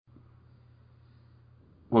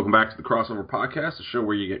Welcome back to the Crossover Podcast, the show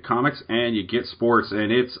where you get comics and you get sports,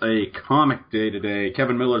 and it's a comic day today.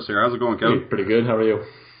 Kevin Miller's here. How's it going, Kevin? Hey, pretty good. How are you?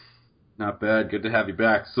 Not bad. Good to have you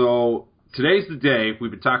back. So, today's the day.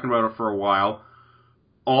 We've been talking about it for a while.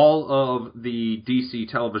 All of the DC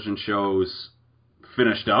television shows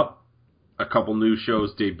finished up. A couple new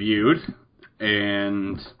shows debuted,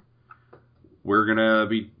 and we're going to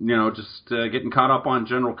be, just getting caught up on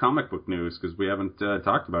general comic book news because we haven't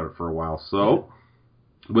talked about it for a while. So,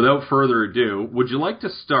 without further ado, would you like to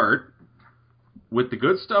start with the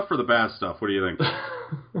good stuff or the bad stuff? What do you think?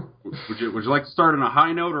 Would you like to start on a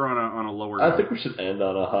high note or on a lower note? I think we should end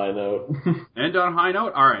on a high note. End on a high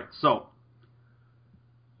note? All right. So,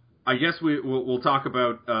 I guess we'll talk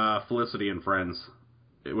about Felicity and Friends,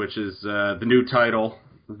 which is the new title.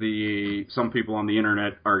 Some people on the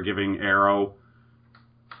internet are giving Arrow.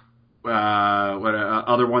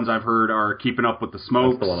 Other ones I've heard are Keeping Up with the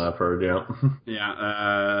Smokes. That's the one I've heard, yeah.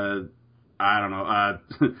 Yeah, I don't know.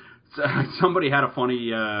 Somebody had a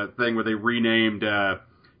funny thing where they renamed,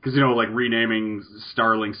 because, renaming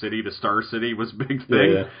Starling City to Star City was a big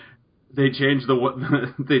thing. Yeah. They changed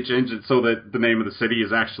it so that the name of the city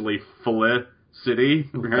is actually Felicity,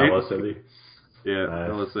 right? Felicity. Yeah, Nice.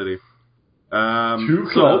 Felicity. Too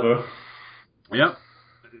clever. Yep.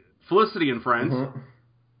 Felicity and Friends. Mm-hmm.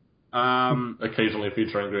 Occasionally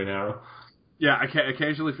featuring Green Arrow. Yeah,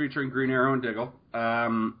 occasionally featuring Green Arrow and Diggle.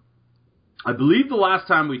 I believe the last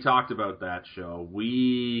time we talked about that show,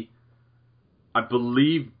 I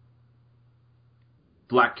believe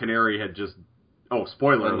Black Canary had just... Oh,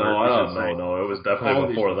 spoiler alert. No, it was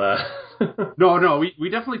definitely before that. No, we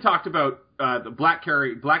definitely talked about the Black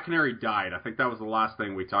Canary died. I think that was the last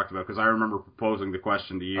thing we talked about, because I remember proposing the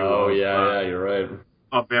question to you. Oh, yeah, you're right.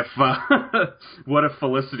 What if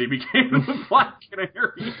Felicity became the Black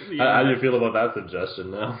Canary? How do you feel about that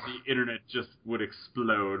suggestion now? The internet just would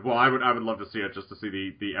explode. Well, I would love to see it, just to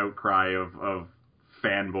see the outcry of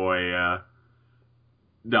fanboy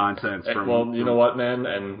nonsense. Well, you know what, man?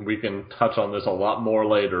 And we can touch on this a lot more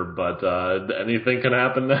later, but anything can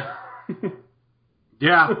happen now.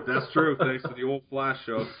 Yeah, that's true. Thanks to the old Flash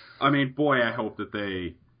show. I mean, boy, I hope that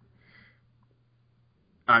they...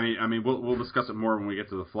 I mean, we'll discuss it more when we get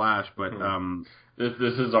to the Flash, but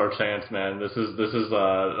this is our chance, man. This is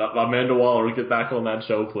Amanda Waller. Get back on that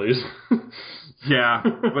show, please. Yeah,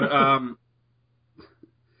 but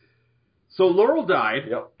so Laurel died,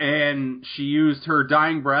 yep. And she used her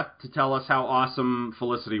dying breath to tell us how awesome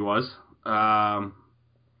Felicity was.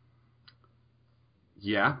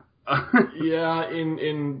 Yeah. Yeah.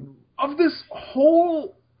 In of this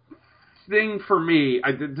whole thing for me,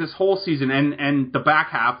 this whole season and the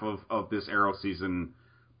back half of this Arrow season,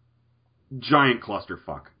 giant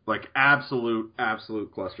clusterfuck. Like absolute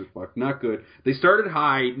clusterfuck. Not good. They started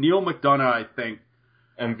high. Neil McDonough, I think,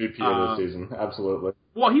 MVP of this season, absolutely.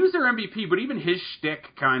 Well, he was their MVP, but even his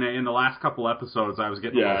shtick kind of in the last couple episodes, I was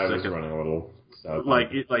getting a little sick of. Running a little.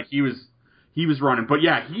 He was running, but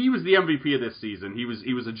yeah, he was the MVP of this season. He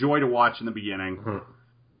was a joy to watch in the beginning. Mm-hmm.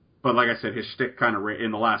 But like I said, his shtick kind of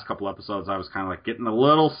in the last couple episodes, I was kind of like getting a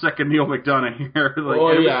little sick of Neil McDonough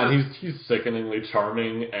here. He's sickeningly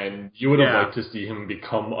charming, and you would have liked to see him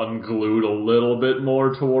become unglued a little bit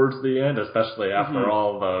more towards the end, especially after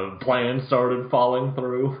all the plans started falling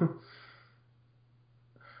through.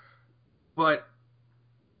 But,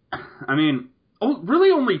 I mean,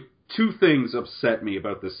 really only two things upset me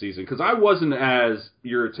about this season, because I wasn't as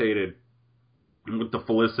irritated with the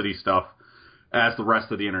Felicity stuff as the rest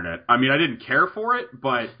of the internet. I mean, I didn't care for it,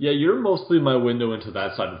 but... Yeah, you're mostly my window into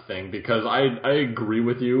that side of thing, because I agree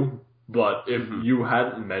with you, but if you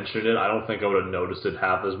hadn't mentioned it, I don't think I would have noticed it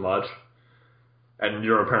half as much. And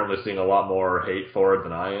you're apparently seeing a lot more hate for it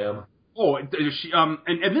than I am. Oh, and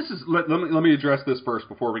this is... Let me address this first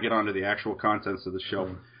before we get on to the actual contents of the show.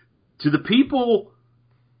 Mm-hmm. To the people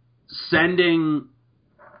sending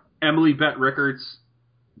Emily Bett Rickards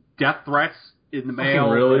death threats in the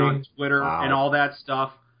mail and on Twitter and all that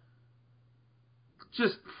stuff,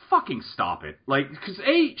 just fucking stop it. Like, because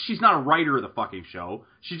she's not a writer of the fucking show.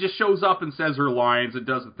 She just shows up and says her lines and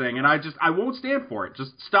does the thing, and I won't stand for it.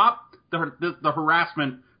 Just stop the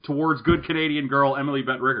harassment towards good Canadian girl Emily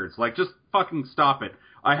Bett Rickards. Like, just fucking stop it.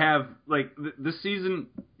 I have, this season,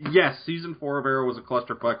 yes, season 4 of Arrow was a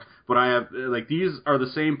clusterfuck, but I have, these are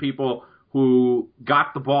the same people who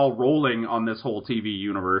got the ball rolling on this whole TV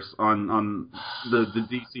universe, on the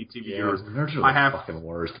DC TV universe. I have fucking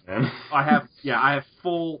worst, man. I have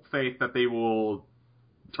full faith that they will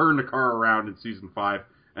turn the car around in season 5,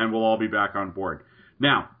 and we'll all be back on board.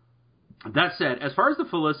 Now, that said, as far as the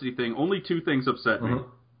Felicity thing, only two things upset me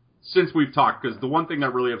since we've talked, because the one thing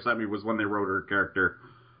that really upset me was when they wrote her character.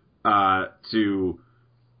 to,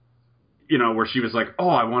 where she was like, oh,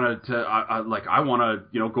 I want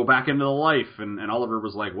to, go back into the life. And Oliver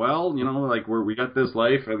was like, well, we got this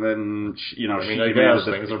life. And then, she guess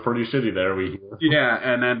things are pretty shitty there. Yeah.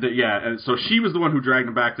 And then, and so she was the one who dragged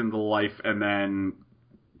him back into the life and then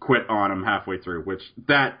quit on him halfway through, which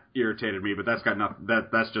that irritated me, but that's got nothing,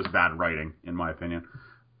 that's just bad writing, in my opinion.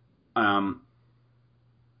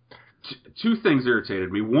 Two things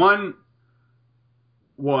irritated me. One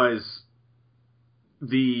was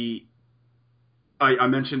I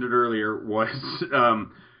mentioned it earlier, was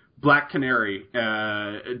Black Canary,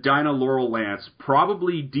 Dinah Laurel Lance,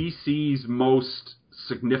 probably DC's most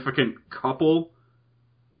significant couple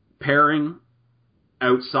pairing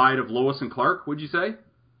outside of Lois and Clark, would you say?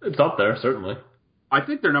 It's up there, certainly. I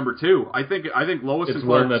think they're number two. I think Lois and Clark. It's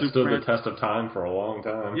one that stood the test of time for a long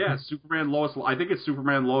time. Yeah, Superman, Lois. I think it's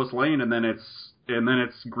Superman, Lois Lane, and then it's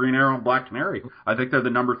Green Arrow and Black Canary. I think they're the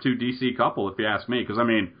number two DC couple, if you ask me. Because I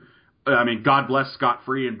mean, God bless Scott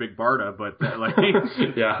Free and Big Barda, but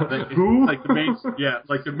who?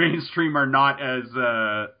 The mainstream are not as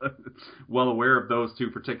well aware of those two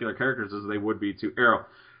particular characters as they would be to Arrow.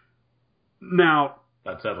 Now,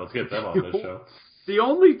 that said, let's get them on this show. The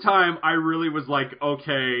only time I really was like,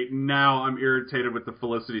 okay, now I'm irritated with the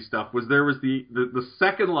Felicity stuff was the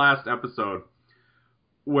second last episode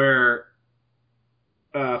where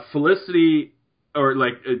Felicity, or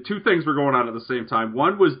two things were going on at the same time.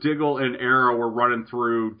 One was Diggle and Arrow were running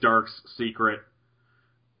through Dark's secret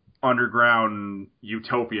underground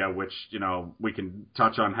utopia, which, we can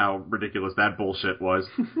touch on how ridiculous that bullshit was.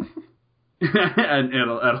 and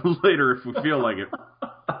later if we feel like it.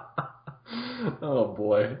 Oh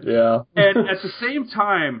boy, yeah. And at the same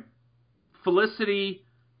time, Felicity,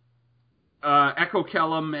 Echo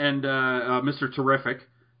Kellum, and Mr. Terrific,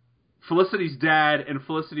 Felicity's dad and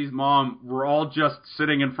Felicity's mom were all just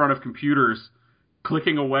sitting in front of computers,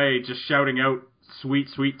 clicking away, just shouting out sweet,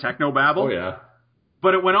 sweet techno babble. Oh yeah.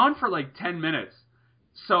 But it went on for 10 minutes.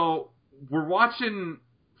 So we're watching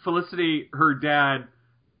Felicity, her dad,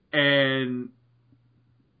 and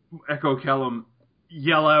Echo Kellum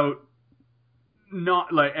yell out,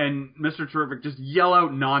 and Mr. Terrific just yell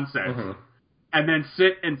out nonsense, and then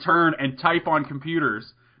sit and turn and type on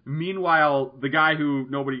computers. Meanwhile, the guy who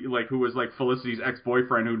was Felicity's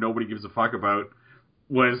ex-boyfriend, who nobody gives a fuck about,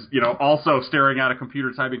 was, also staring at a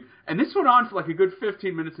computer typing. And this went on for a good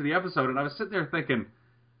 15 minutes of the episode, and I was sitting there thinking,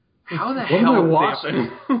 how the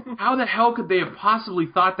hell could they have possibly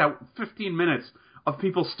thought that 15 minutes of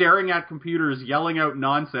people staring at computers, yelling out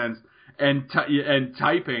nonsense, and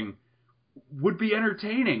typing would be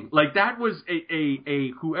entertaining? That was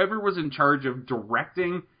a whoever was in charge of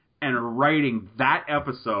directing and writing that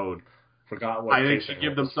episode. Forgot what I think should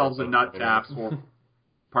give themselves a nut tap for.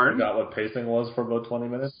 Pardon? Forgot what pacing was for about 20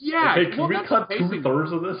 minutes. Yeah, hey, can we cut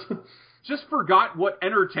 2/3 of this? Just forgot what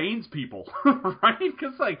entertains people, right?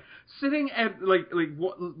 Because sitting at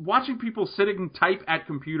watching people sitting and type at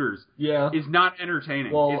computers, is not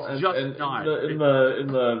entertaining. Well, it's just not. In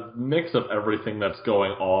the mix of everything that's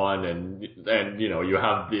going on, and you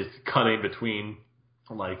have this cutting between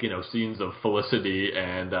scenes of Felicity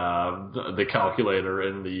and the calculator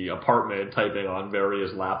in the apartment typing on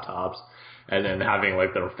various laptops, and then having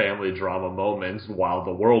their family drama moments while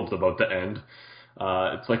the world's about to end.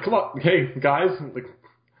 It's come on, hey guys,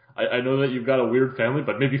 I know that you've got a weird family,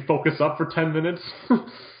 but maybe focus up for 10 minutes.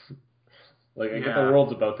 I get the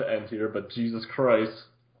world's about to end here, but Jesus Christ.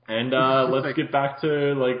 And let's get back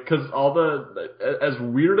to because all as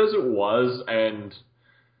weird as it was and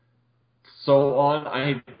so on,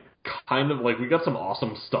 I kind of we got some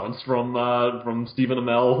awesome stunts from Stephen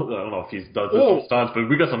Amell. I don't know if he's done some stunts, but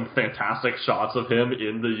we got some fantastic shots of him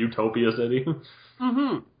in the Utopia city.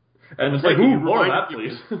 Mm-hmm. And it's more of that,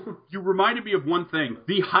 please. You reminded me of one thing.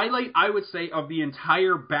 The highlight, I would say, of the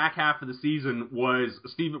entire back half of the season was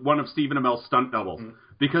one of Stephen Amell's stunt doubles. Mm-hmm.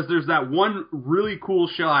 Because there's that one really cool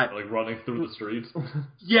shot. Running through the streets?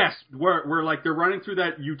 Yes, where they're running through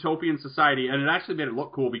that utopian society, and it actually made it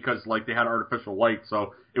look cool because they had artificial light,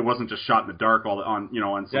 so it wasn't just shot in the dark on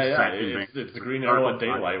some set. It's the Green Arrow at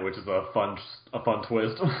daylight, which is a fun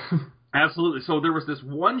twist. Absolutely. So there was this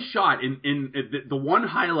one shot in the one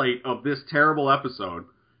highlight of this terrible episode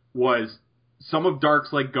was some of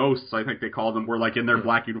Dark's ghosts, I think they called them, were in their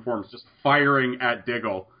black uniforms just firing at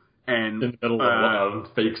Diggle and in the middle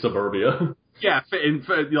of fake suburbia. Yeah, in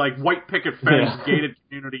white picket fence gated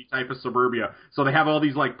community type of suburbia. So they have all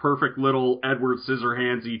these perfect little Edward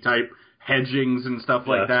Scissorhandsy type hedgings and stuff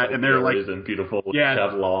like that, and they're and beautiful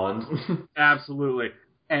have lawns. Absolutely.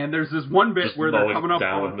 And there's this one bit just where they're coming up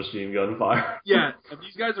down with machine gun fire. Yeah, and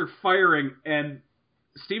these guys are firing, and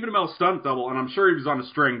Stephen Amell's stunt double, and I'm sure he was on a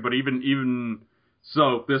string, but even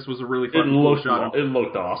so, this was a really fucking cool shot. It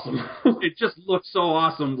looked awesome. It just looked so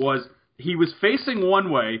awesome. He was facing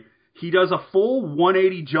one way, he does a full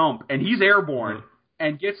 180 jump, and he's airborne,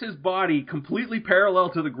 and gets his body completely parallel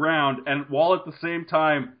to the ground, and while at the same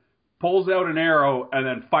time pulls out an arrow and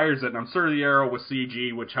then fires it. And I'm sure the arrow was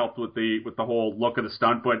CG, which helped with the whole look of the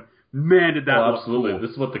stunt, but man, did that look absolutely cool.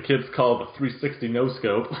 This is what the kids call the 360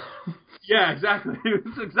 no-scope. Yeah, exactly.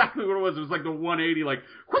 It's exactly what it was. It was like the 180, like,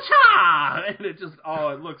 whoosh-ah! And it just,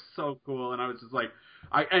 it looks so cool. And I was just like,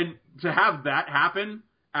 and to have that happen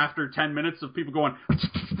after 10 minutes of people going,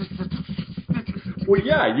 well,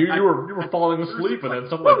 yeah, you were falling asleep, and then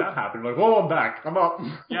something like that happened. You're like, whoa, I'm back. I'm up.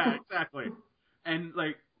 Yeah, exactly. And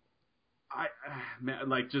like,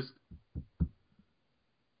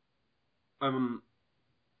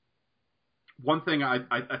 one thing I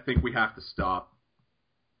think we have to stop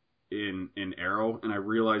in Arrow, and I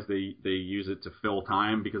realize they use it to fill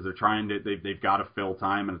time because they're trying to they've got to fill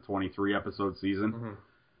time in a 23 episode season. Mm-hmm.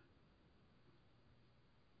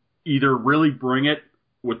 Either really bring it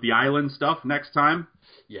with the island stuff next time.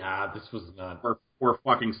 Yeah, this was not. Or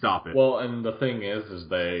fucking stop it. Well, and the thing is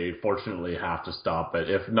they fortunately have to stop it.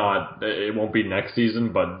 If not, it won't be next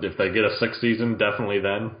season. But if they get a 6th season, definitely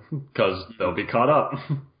then, because they'll be caught up.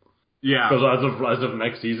 Yeah. Because as of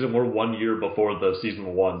next season, we're 1 year before the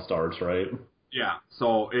season 1 starts, right? Yeah.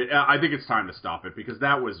 So I think it's time to stop it because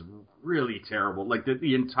that was really terrible. Like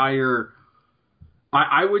the entire,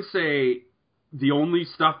 I would say the only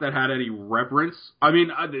stuff that had any reverence. I mean,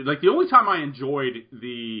 like the only time I enjoyed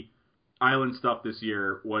the island stuff this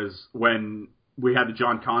year was when we had the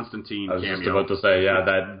John Constantine cameo. I was just about to say, yeah,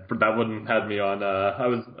 that wouldn't have me on.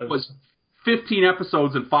 It was 15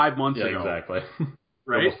 episodes and 5 months ago. Yeah, exactly.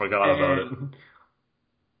 Right? Almost forgot about it.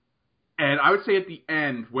 And I would say at the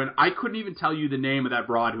end, when I couldn't even tell you the name of that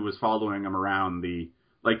broad who was following him around, the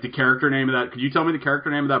character name of that. Could you tell me the character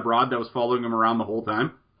name of that broad that was following him around the whole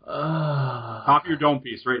time? Top of your dome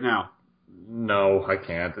piece right now. No, I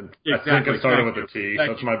can't. Exactly. I think it started with a T.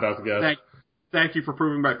 That's my best guess. Thank you for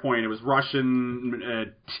proving my point. It was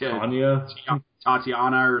Russian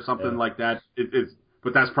Tatiana or something like that.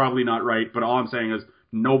 But that's probably not right. But all I'm saying is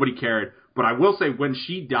nobody cared. But I will say when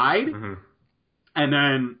she died, and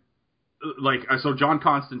then so John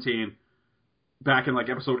Constantine back in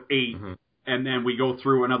episode 8, and then we go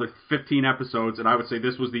through another 15 episodes, and I would say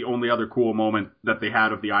this was the only other cool moment that they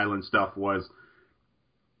had of the island stuff was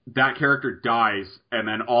that character dies, and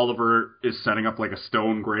then Oliver is setting up a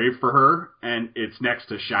stone grave for her, and it's next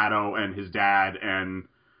to Shadow and his dad and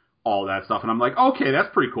all that stuff. And I'm like, okay, that's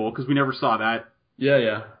pretty cool, because we never saw that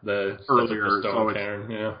earlier.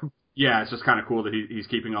 Yeah, it's just kind of cool that he's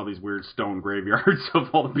keeping all these weird stone graveyards of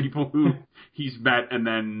all the people who he's met and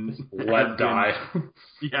then let die.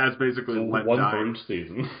 Yeah, it's basically let die. One for each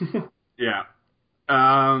season. Yeah.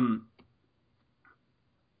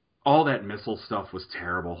 All that missile stuff was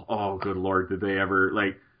terrible. Oh, good lord, did they ever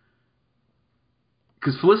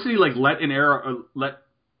because Felicity let an arrow let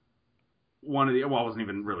one of the it wasn't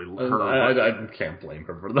even really her. I can't blame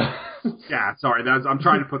her for that. Yeah, sorry. I'm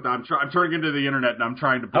trying to put that. I'm turning into the internet and I'm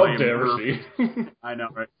trying to blame her. How dare she? I know,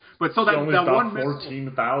 right? But so that one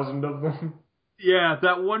 14,000 of them. Yeah,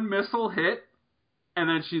 that one missile hit, and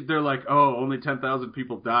then they're like, "Oh, only 10,000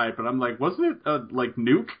 people died." But I'm like, wasn't it a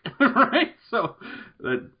nuke, right? So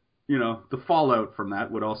that the fallout from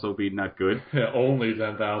that would also be not good. Yeah, only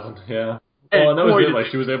 10,000. Yeah. And that was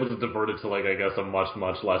it. She was able to divert it to I guess a much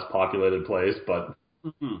less populated place, but.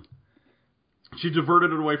 She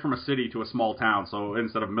diverted it away from a city to a small town, so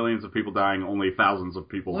instead of millions of people dying, only thousands of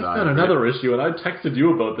people died. I've got another issue, and I texted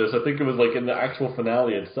you about this. I think it was in the actual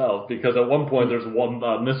finale itself, because at one point there's one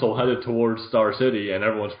missile headed towards Star City, and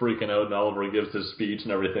everyone's freaking out, and Oliver gives his speech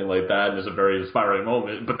and everything like that, and it's a very inspiring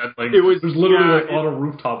moment. But then there's literally on a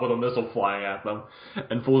rooftop with a missile flying at them,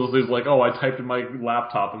 and Felicity's like, "Oh, I typed in my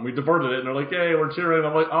laptop, and we diverted it," and they're like, "Yay, we're cheering." And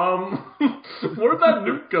I'm like, where'd that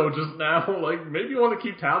nuke go just now? Maybe you want to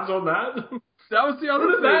keep tabs on that. That was the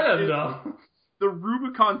other thing. Where did that end up? The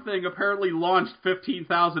Rubicon thing apparently launched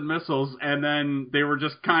 15,000 missiles, and then they were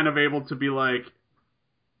just kind of able to be we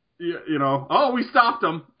stopped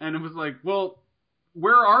them. And it was well,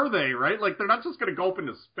 where are they, right? They're not just going to go up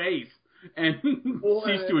into space and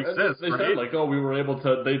cease to exist, they right? said, we were able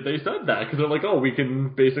to, they said that, because they're we can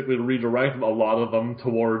basically redirect a lot of them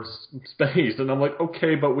towards space. And I'm like,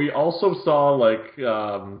 okay, but we also saw,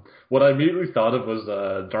 what I immediately thought of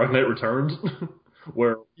was Dark Knight Returns,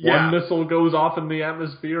 where one missile goes off in the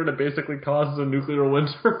atmosphere and it basically causes a nuclear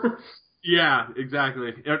winter. Yeah,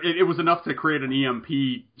 exactly. It was enough to create an EMP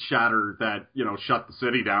shatter that, shut the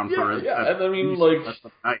city down for and I mean, rest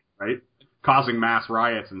of the night, right? Causing mass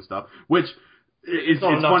riots and stuff, which it's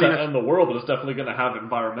not enough to end the world, but it's definitely going to have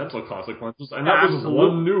environmental consequences, and that was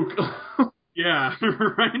one nuke. Yeah,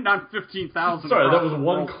 right? Not 15,000. Sorry, that was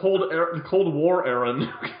one Cold War era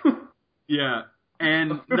nuke. Yeah,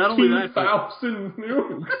 and not only that, 15,000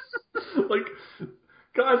 nukes. Like,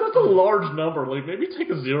 guys, that's a large number. Like, maybe take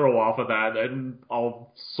a zero off of that, and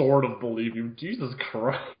I'll sort of believe you. Jesus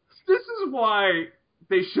Christ. This is why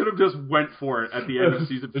they should have just went for it at the end of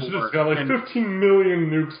season 4. They should have got like 15 million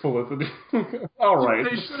nukes, Felicity. All right.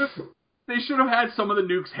 They should have had some of the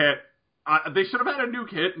nukes hit. They should have had a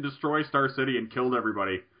nuke hit and destroy Star City and killed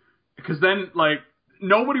everybody. Because then, like,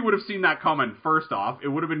 nobody would have seen that coming, first off. It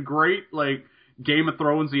would have been great, like, Game of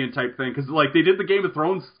Thronesian type thing. Because, like, they did the Game of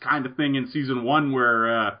Thrones kind of thing in season 1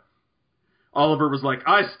 where Oliver was like,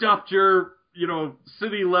 I stopped your,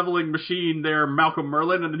 city leveling machine there, Malcolm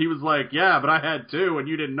Merlin. And then he was like, yeah, but I had too, and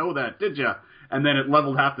you didn't know that, did ya? And then it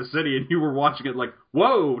leveled half the city, and you were watching it like,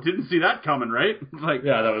 whoa, didn't see that coming, right? Like,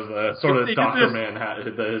 yeah, that was sort of Dr. Man had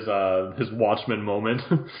his Watchmen moment.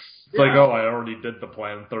 It's like, oh, I already did the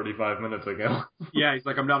plan 35 minutes ago. Yeah, he's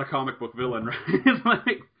like, I'm not a comic book villain, right? It's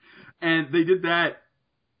like, and they did that,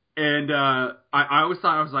 and I always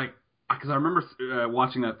thought, I was like, because I remember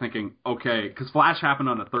watching that thinking, okay, because Flash happened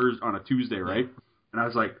on a Tuesday, right? And I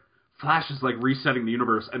was like, Flash is like resetting the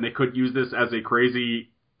universe, and they could use this as a crazy.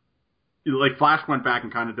 Like, Flash went back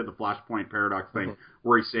and kind of did the Flashpoint paradox thing,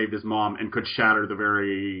 where he saved his mom and could shatter the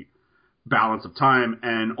very balance of time,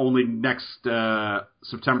 and only next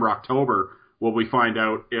September, October will we find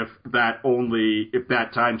out if that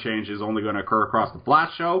time change is only going to occur across the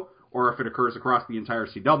Flash show, or if it occurs across the entire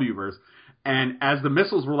CW verse. And as the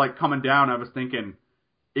missiles were, like, coming down, I was thinking,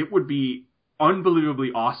 it would be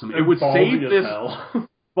unbelievably awesome. It would save this...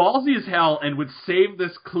 Ballsy as hell, and would save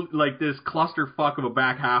this this clusterfuck of a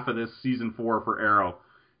back half of this season 4 for Arrow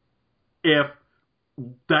if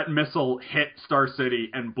that missile hit Star City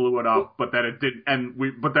and blew it up, but that it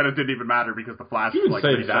didn't even matter because the Flash. You can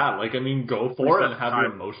say that, like, I mean, go for it and have your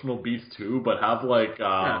emotional beats too, but have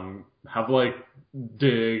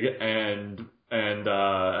Dig and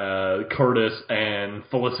Curtis and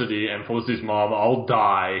Felicity's mom all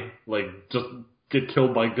die, like, just get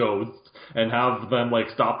killed by ghosts. And have them, like,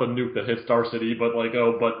 stop a nuke that hit Star City, but, like,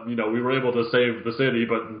 we were able to save the city,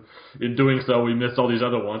 but in doing so, we missed all these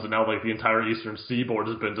other ones, and now, like, the entire eastern seaboard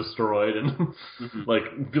has been destroyed, and,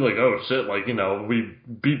 like, be like, oh, shit, like, we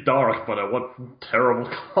beat Dark, but at what terrible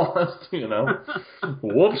cost,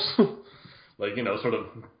 Whoops. Like, sort of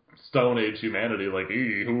Stone Age humanity, like,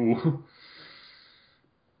 ooh.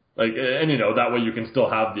 Like, and, that way you can still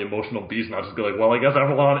have the emotional beast, not just be like, well, I guess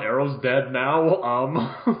Avalon Arrow's dead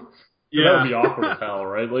now, Yeah, that would be awkward as hell,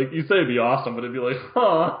 right? Like, you say it'd be awesome, but it'd be like,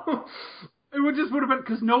 huh? It would have been,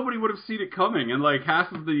 because nobody would have seen it coming, and, like,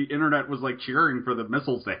 half of the internet was, like, cheering for the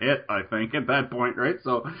missiles to hit, I think, at that point, right?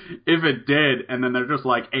 So, if it did, and then they're just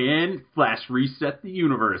like, and Flash reset the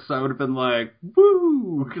universe, I would have been like,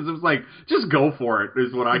 woo! Because it was like, just go for it,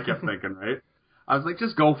 is what I kept thinking, right? I was like,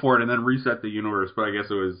 just go for it, and then reset the universe, but I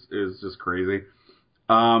guess it was just crazy.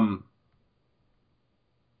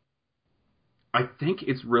 I think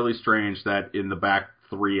it's really strange that in the back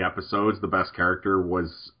 3 episodes, the best character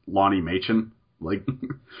was Lonnie Machin. Like,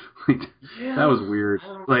 that was weird.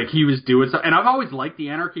 Like, he was doing stuff. And I've always liked the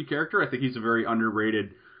Anarchy character. I think he's a very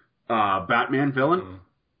underrated Batman villain.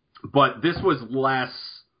 But this was less...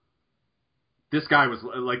 This guy was,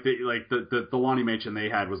 the Lonnie Machin they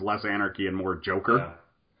had was less Anarchy and more Joker. Yeah.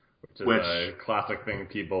 Which is a classic thing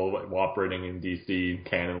people operating in DC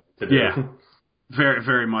canon to do. Yeah. Very,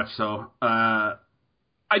 very much so. I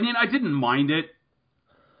mean, I didn't mind it.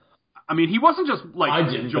 I mean, he wasn't just like I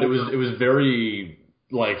didn't, Joker. But it was very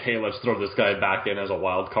like, hey, let's throw this guy back in as a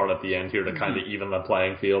wild card at the end here to kind of even the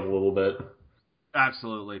playing field a little bit.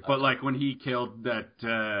 Absolutely, but like when he killed the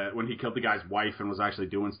guy's wife and was actually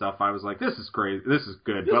doing stuff, I was like, this is crazy. This is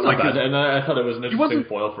good. But like, and I thought it was an interesting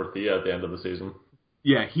foil for Thea at the end of the season.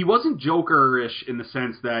 Yeah, he wasn't Joker-ish in the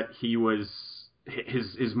sense that he was.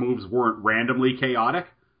 His moves weren't randomly chaotic,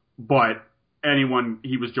 but he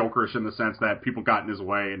was Jokerish in the sense that people got in his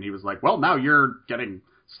way, and he was like, well, now you're getting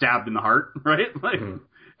stabbed in the heart, right? Like,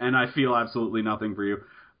 and I feel absolutely nothing for you.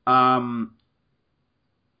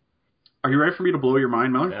 Are you ready for me to blow your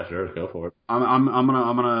mind, Miller? Yeah, sure, go for it. I'm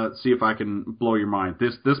gonna see if I can blow your mind.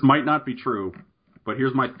 This might not be true, but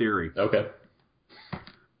here's my theory. Okay.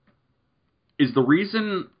 Is the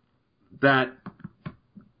reason that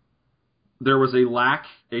there was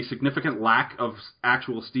a significant lack of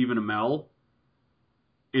actual Stephen Amell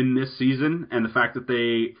in this season, and the fact that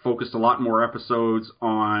they focused a lot more episodes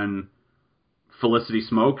on Felicity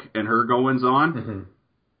Smoke and her goings-on,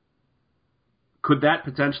 could that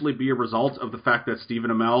potentially be a result of the fact that Stephen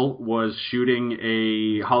Amell was shooting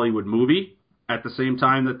a Hollywood movie at the same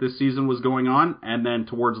time that this season was going on, and then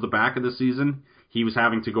towards the back of the season, he was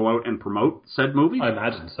having to go out and promote said movie? I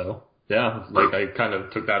imagine so. Yeah, like I kind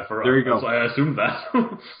of took that for... There you go. So I assumed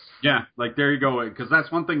that. Yeah, like there you go, because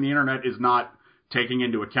that's one thing the internet is not taking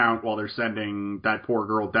into account while they're sending that poor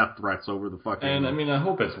girl death threats over the fucking... And, I mean, I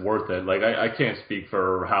hope it's worth it. Like, I can't speak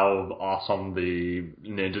for how awesome the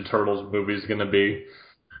Ninja Turtles movie is going to be,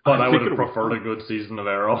 but I would have preferred a good season of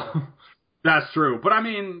Arrow. That's true. But, I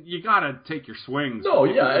mean, you got to take your swings. No,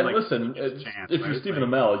 yeah, and like, listen, if you're Stephen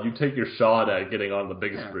Amell, you take your shot at getting on the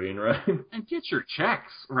big screen, right? And get your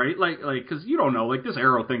checks, right? Like, because you don't know, like, this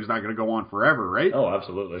Arrow thing's not going to go on forever, right? Oh,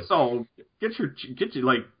 absolutely. So, get your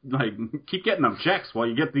keep getting them checks while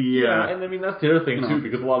you get the... Yeah, and I mean, that's the other thing, too,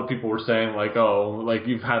 because a lot of people were saying, like, oh, like,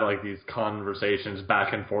 you've had, like, these conversations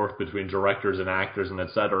back and forth between directors and actors and et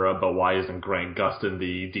cetera, but why isn't Grant Gustin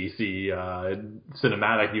the DC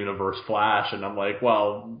cinematic universe Flash? And I'm like,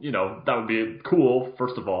 well, you know, that would be cool,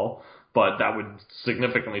 first of all, but that would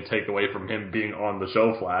significantly take away from him being on the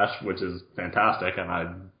show Flash, which is fantastic, and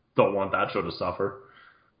I don't want that show to suffer.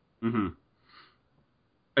 Mm-hmm.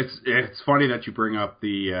 It's funny that you bring up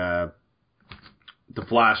the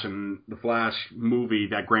Flash and the Flash movie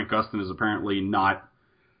that Grant Gustin is apparently not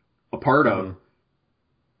a part of,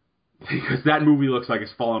 because that movie looks like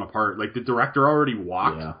it's falling apart. Like, the director already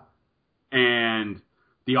walked, and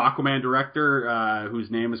the Aquaman director,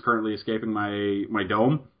 whose name is currently escaping my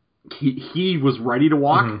dome, he was ready to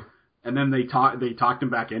walk, and then they talked him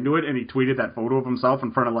back into it, and he tweeted that photo of himself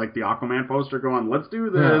in front of, like, the Aquaman poster going, let's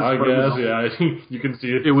do this. I guess, you can see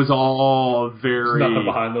it. It was all very... There's nothing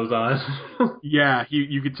behind those eyes. Yeah,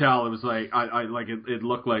 you could tell. It was like, it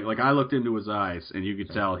looked like I looked into his eyes, and you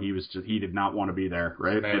could tell he did not want to be there,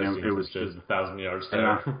 right? Man, and it was just 1,000 yards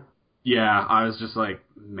there. Yeah, I was just like,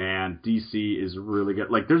 man, DC is really good.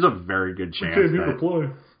 Like, there's a very good chance We can't hear the play.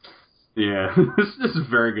 Yeah, there's a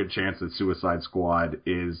very good chance that Suicide Squad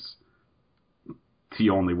is the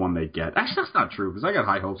only one they get. Actually, that's not true, because I got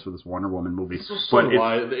high hopes for this Wonder Woman movie. It seems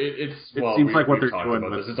like what they're doing.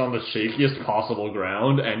 It's on the shakiest possible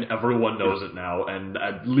ground, and everyone knows it now, and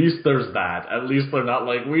at least there's that. At least they're not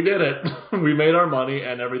like, we did it. We made our money,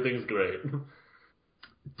 and everything's great.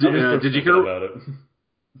 Did you hear about it?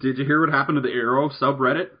 Did you hear what happened to the Arrow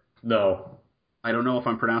subreddit? No. I don't know if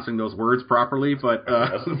I'm pronouncing those words properly, but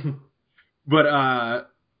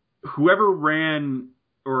whoever ran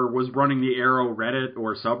or was running the Arrow Reddit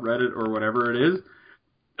or subreddit or whatever it is,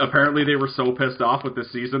 apparently they were so pissed off with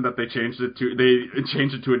this season that they changed it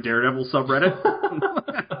to a Daredevil subreddit.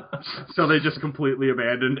 So they just completely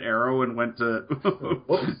abandoned Arrow and went to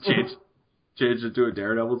changed it to a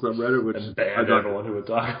Daredevil subreddit, which and banned everyone who would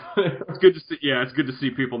talk. It's good to see. Yeah, it's good to see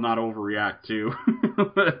people not overreact to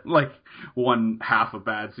like one half a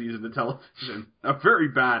bad season of television, a very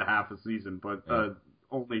bad half a season, but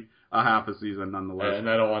only a half a season nonetheless. And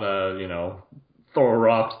I don't want to, throw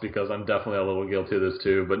rocks, because I'm definitely a little guilty of this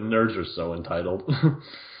too. But nerds are so entitled.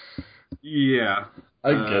 Yeah,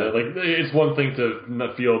 I get it. Like, it's one thing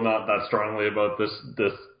to feel not that strongly about this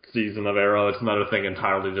season of Arrow. It's another thing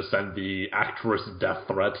entirely to send the actress death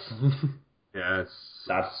threats. Yeah,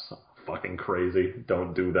 that's fucking crazy.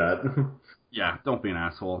 Don't do that. Yeah, don't be an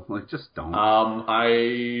asshole. Like, just don't.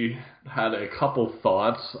 I had a couple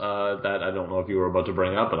thoughts that I don't know if you were about to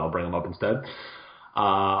bring up, but I'll bring them up instead.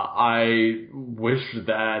 I wish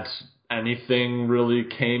that anything really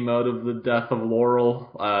came out of the death of Laurel.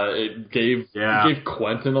 It gave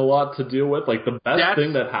Quentin a lot to deal with. Like, the best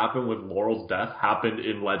thing that happened with Laurel's death happened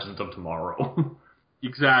in Legends of Tomorrow.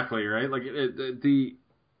 Exactly, right? Like,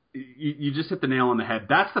 you just hit the nail on the head.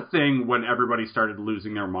 That's the thing when everybody started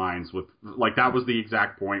losing their minds with, like, that was the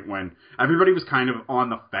exact point when everybody was kind of on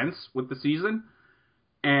the fence with the season.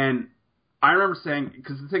 And I remember saying,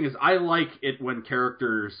 because the thing is, I like it when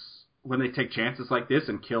characters, when they take chances like this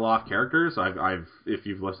and kill off characters. If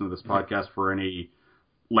you've listened to this podcast for any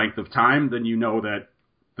length of time, then you know that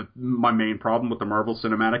my main problem with the Marvel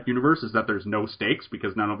Cinematic Universe is that there's no stakes,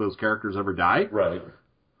 because none of those characters ever die. Right.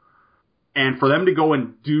 And for them to go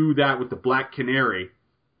and do that with the Black Canary,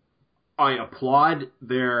 I applaud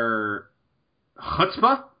their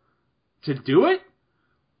chutzpah to do it,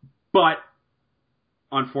 but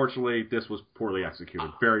unfortunately, this was poorly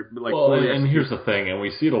executed. Very poorly executed. And here's the thing, and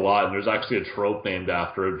we see it a lot, and there's actually a trope named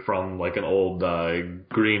after it from like an old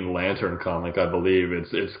Green Lantern comic, I believe.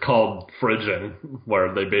 It's called Fridging,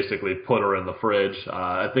 where they basically put her in the fridge.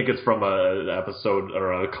 I think it's from an episode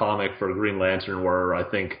or a comic for Green Lantern where I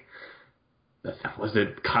think, was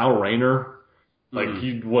it Kyle Rayner? Like,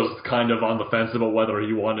 he was kind of on the fence about whether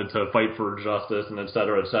he wanted to fight for justice and et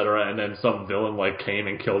cetera, and then some villain, like, came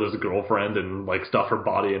and killed his girlfriend and, like, stuffed her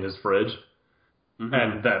body in his fridge. Mm-hmm.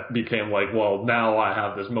 And that became like, well, now I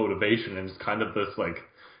have this motivation, and it's kind of this, like,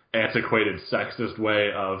 antiquated sexist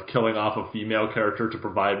way of killing off a female character to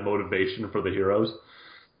provide motivation for the heroes.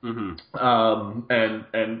 Mm-hmm.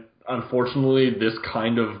 And unfortunately, this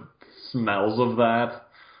kind of smells of that.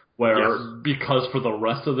 Where, because for the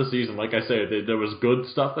rest of the season, like I say, there was good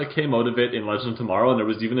stuff that came out of it in Legends of Tomorrow, and there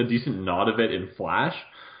was even a decent nod of it in Flash.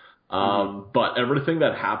 But everything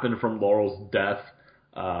that happened from Laurel's death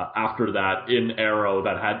after that in Arrow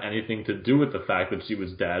that had anything to do with the fact that she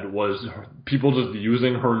was dead was people just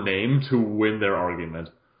using her name to win their argument.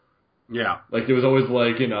 Yeah. Like, it was always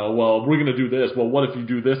like, well, we're going to do this. Well, what if you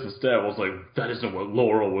do this instead? I was like, that isn't what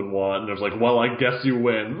Laurel would want. And it was like, well, I guess you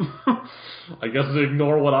win. I guess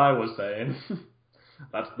ignore what I was saying.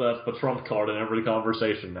 That's the trump card in every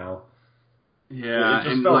conversation now. Yeah.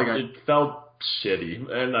 It felt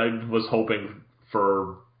shitty. And I was hoping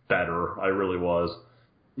for better. I really was.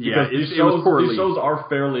 Because these shows are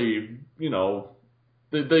fairly,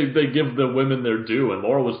 They give the women their due, and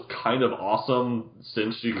Laura was kind of awesome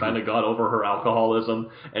since she kind of got over her alcoholism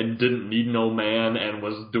and didn't need no man and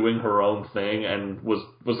was doing her own thing and was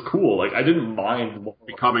cool. Like, I didn't mind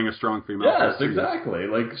becoming a strong female. Yes, exactly.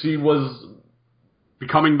 Like, she was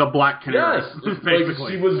becoming the Black Canary. Yes,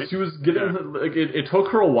 basically. Like, she was getting like it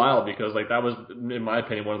took her a while because like that was, in my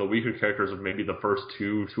opinion, one of the weaker characters of maybe the first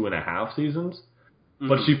 2.5 seasons.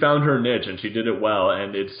 But she found her niche, and she did it well,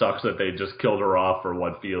 and it sucks that they just killed her off for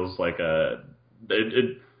what feels like it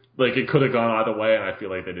could have gone either way, and I feel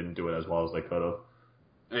like they didn't do it as well as they could have.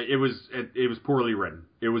 It was poorly written.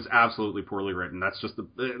 It was absolutely poorly written. That's just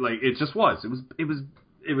it just was.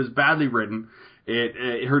 It was badly written.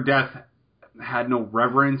 Her death had no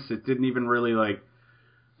reverence. It didn't even really like.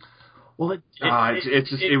 Well, it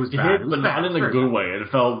was bad, but not in a good way. It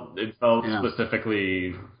felt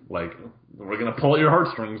specifically like, we're gonna pull at your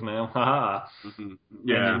heartstrings now, haha. Mm-hmm.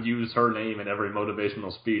 Yeah. And then use her name in every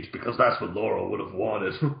motivational speech because that's what Laurel would have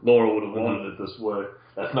wanted. Laurel would have wanted it this way.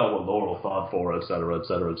 That's not what Laurel thought for, et cetera, et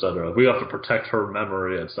cetera, et cetera. We have to protect her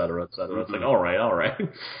memory, et cetera, et cetera. Mm-hmm. It's like, all right.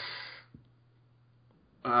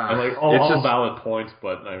 And like all valid points,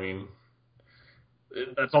 but I mean.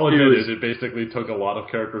 That's all it did is it basically took a lot of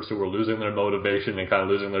characters who were losing their motivation and kind of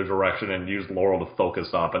losing their direction and used Laurel to focus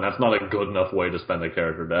up, and that's not a good enough way to spend a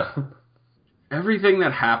character death. Everything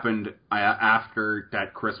that happened after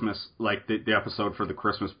that Christmas, like the episode for the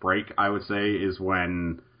Christmas break, I would say, is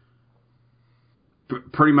when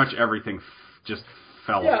pretty much everything just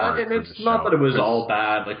fell apart. Yeah, and it's not that it was all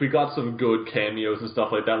bad. Like, we got some good cameos and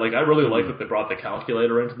stuff like that. Like, I really like that they brought the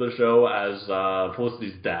calculator into the show as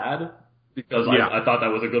Felicity's dad. Because I thought that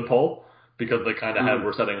was a good pull, because they kind of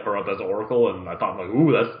were setting her up as Oracle, and I thought, like,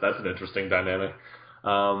 ooh, that's an interesting dynamic.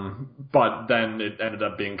 But then it ended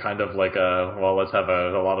up being kind of like let's have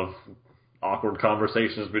a lot of awkward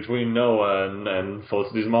conversations between Noah and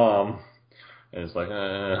Felicity's mom. And it's like,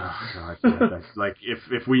 Oh, God, like,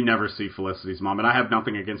 if we never see Felicity's mom, and I have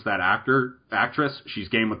nothing against that actress, she's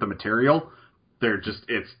game with the material,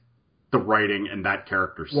 it's the writing and that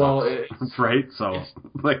character sucks. Well, right? So,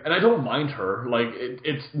 like, and I don't mind her. Like,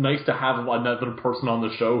 it's nice to have another person on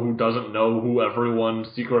the show who doesn't know who everyone's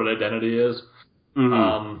secret identity is,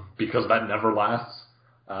 because that never lasts.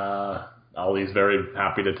 Ollie's very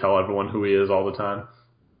happy to tell everyone who he is all the time.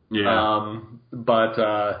 Yeah. But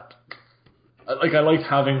I liked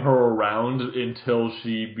having her around until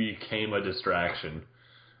she became a distraction.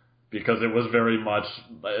 Because it was very much,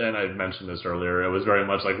 and I mentioned this earlier, it was very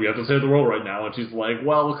much like, we have to save the world right now, and she's like,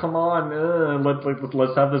 well, come on,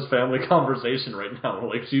 let's have this family conversation right now.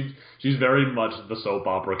 Like, she's very much the soap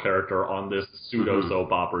opera character on this pseudo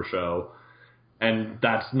soap opera show, and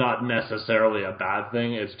that's not necessarily a bad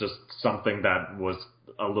thing. It's just something that was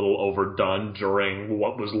a little overdone during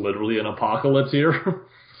what was literally an apocalypse here.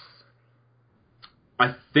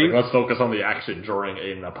 I think let's focus on the action during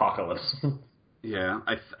an apocalypse. Yeah,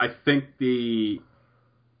 I think the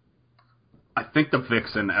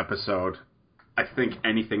Vixen episode, I think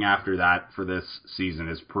anything after that for this season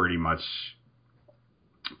is pretty much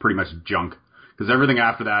junk, because everything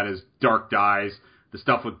after that is Dark Dies, the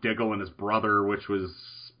stuff with Diggle and his brother, which was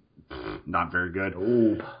not very good.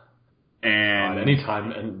 Ooh. And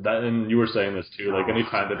anytime, and you were saying this too, like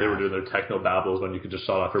anytime that they were doing their techno babbles when you could just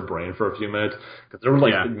shut off your brain for a few minutes, because there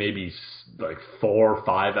were maybe like 4 or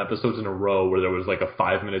 5 episodes in a row where there was like a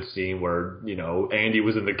 5-minute scene where Andy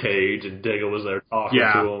was in the cage and Diggle was there talking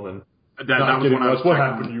to him, and that was when I was what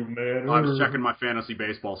happened to you, man? I was checking my fantasy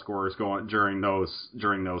baseball scores going during those scenes.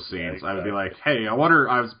 Yeah, exactly. I would be like, hey, I wonder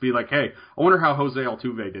how Jose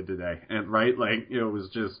Altuve did today, and right, like it was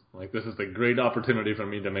just like this is a great opportunity for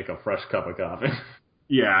me to make a fresh cup of coffee.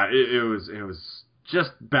 Yeah, it was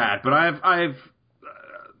just bad, but I've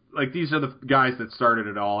like these are the guys that started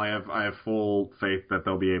it all. I have full faith that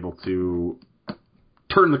they'll be able to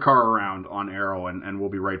turn the car around on Arrow, and we'll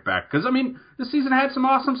be right back. Because, I mean, this season had some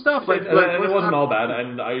awesome stuff. It wasn't all bad,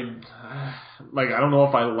 and I don't know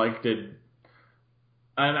if I liked it.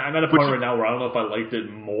 And I'm at a point right now where I don't know if I liked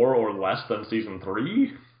it more or less than Season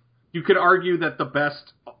 3. You could argue that the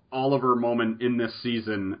best Oliver moment in this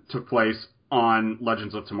season took place on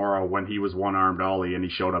Legends of Tomorrow when he was One-Armed Ollie and he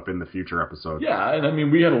showed up in the future episode. Yeah, and I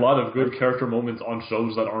mean, we had a lot of good character moments on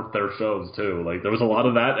shows that aren't their shows, too. Like, there was a lot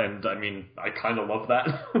of that, and I mean, I kind of love that.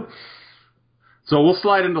 So we'll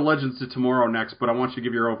slide into Legends of Tomorrow next, but I want you to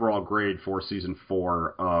give your overall grade for Season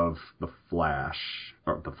 4 of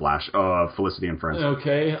Felicity and Friends.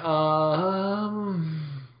 Okay,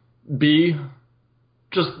 B.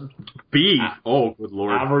 Just B. Oh, good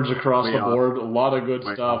Lord. Average across the board. A lot of good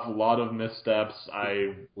stuff. A lot of missteps.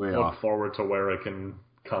 I look forward to where I can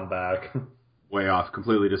come back. Way off.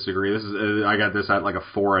 Completely disagree. This is I got this at like a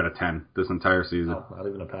 4 out of 10 this entire season. Oh, not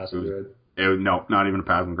even a passing grade. No, not even a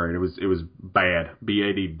passing grade. It was bad.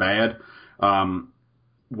 BAD bad.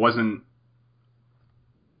 Wasn't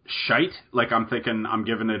shite. Like I'm thinking I'm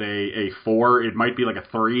giving it a 4. It might be like a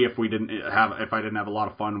 3 if I didn't have a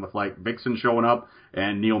lot of fun with like Vixen showing up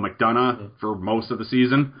and Neil McDonough for most of the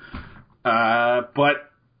season. But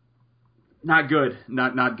not good.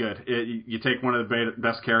 Not good. You take one of the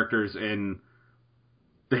best characters in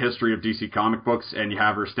the history of DC comic books and you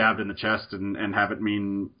have her stabbed in the chest and have it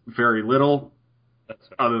mean very little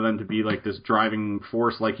other than to be like this driving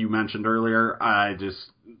force like you mentioned earlier.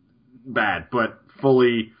 Bad, but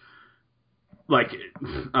fully like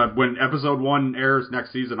when episode 1 airs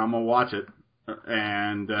next season, I'm gonna watch it.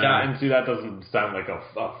 And and see, that doesn't sound like a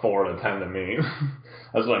 4 out of 10 to me.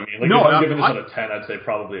 That's what I mean. Like, if I'm giving this out of 10, I'd say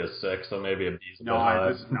probably a 6, so maybe a B. This is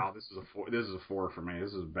a 4. This is a 4 for me.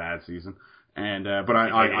 This is a bad season. And but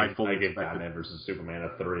I fully give Batman versus Superman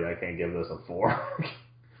a 3. I can't give this a 4.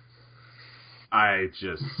 I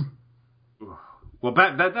just well,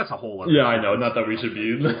 that's a whole other. Yeah, I know. Not that we should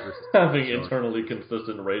be having internally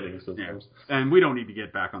consistent rating systems. Yeah. And we don't need to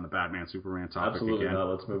get back on the Batman Superman topic. Absolutely again. not.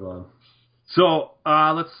 Let's move on. So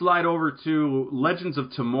let's slide over to Legends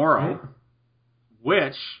of Tomorrow,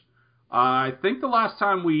 which I think the last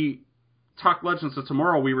time we talked Legends of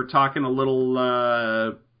Tomorrow, we were talking a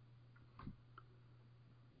little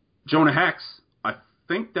Jonah Hex. I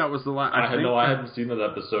think that was the last. I hadn't seen that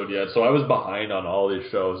episode yet, so I was behind on all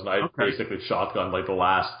these shows, and I basically shotgunned like the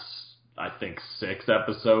last, I think, 6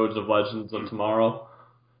 episodes of Legends of Tomorrow.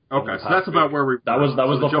 Okay, so that's about where we. That was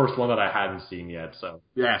the first one that I hadn't seen yet. So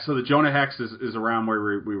yeah, so the Jonah Hex is around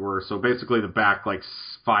where we were. So basically, the back like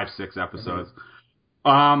 5-6 episodes.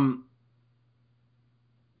 I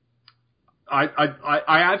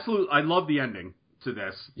absolutely love the ending to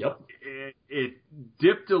this. Yep. It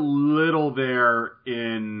dipped a little there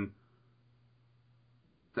in.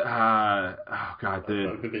 The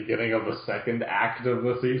beginning of the second act of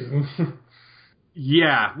the season.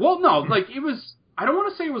 Yeah. Well, no, like it was. I don't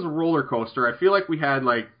want to say it was a roller coaster. I feel like we had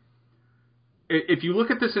like, if you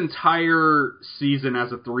look at this entire season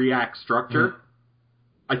as a 3-act structure,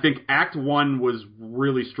 I think Act 1 was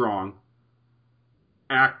really strong.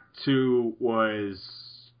 Act 2 was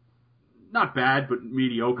not bad, but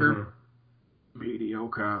mediocre.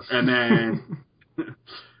 Mediocre. And then,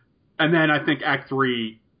 I think Act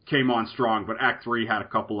 3 came on strong, but Act 3 had a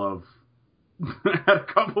couple of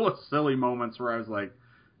silly moments where I was like,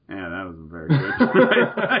 yeah, that was very good.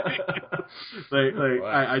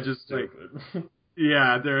 I just like,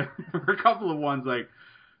 yeah, there were a couple of ones like,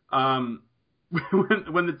 when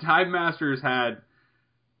the Time Masters had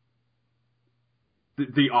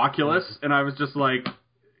the Oculus, and I was just like,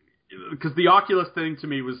 because the Oculus thing to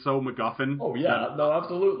me was so MacGuffin. Oh yeah, no,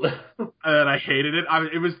 absolutely. And I hated it.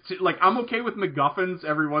 It was like, I'm okay with MacGuffins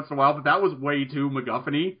every once in a while, but that was way too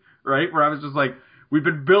MacGuffin-y, right? Where I was just like, we've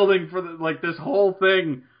been building for this whole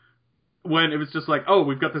thing. When it was just like, oh,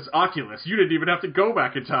 we've got this Oculus. You didn't even have to go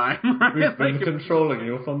back in time. Right? We've been controlling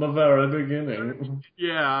you from the very beginning.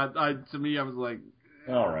 Yeah, to me, I was like...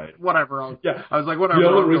 All right. Whatever. I was like, whatever. The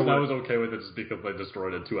only reason I was okay with it is because they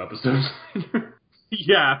destroyed it 2 episodes later.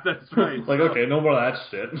 Yeah, that's right. Like, okay, no more of that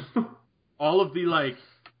shit. All of the, like,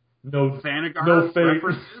 Thanagar no fate.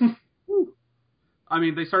 references. I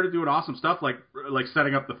mean, they started doing awesome stuff, like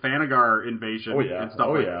setting up the Thanagar invasion and stuff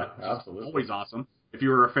like that. Absolutely. Always awesome. If you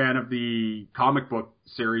were a fan of the comic book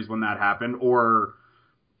series when that happened, or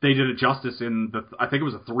they did a Justice in I think it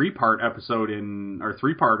was a 3-part episode or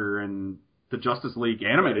 3-parter in the Justice League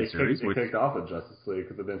animated series. It kicked off at Justice League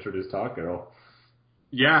because it introduced Hawk Girl.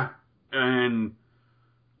 Yeah, and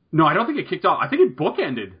no, I don't think it kicked off. I think it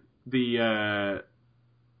bookended the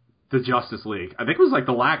Justice League. I think it was like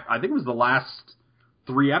the last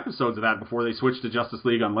 3 episodes of that before they switched to Justice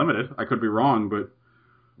League Unlimited. I could be wrong, but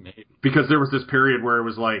maybe. Because there was this period where it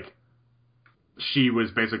was like she was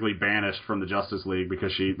basically banished from the Justice League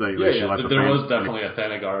because she left the there was definitely a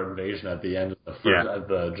Thanagar invasion at the end of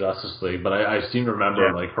the Justice League, but I seem to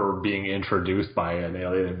remember like her being introduced by an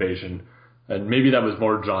alien invasion, and maybe that was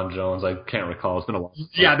more John Jones. I can't recall. It's been a while.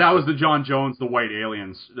 Yeah, that was the John Jones, the White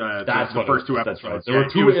Aliens. That's the first 2 episodes. Right. There were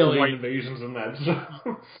 2 alien invasions in that show.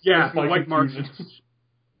 Yeah, the White Martians.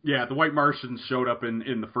 Yeah, the White Martians showed up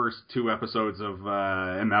in the first 2 episodes of,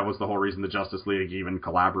 and that was the whole reason the Justice League even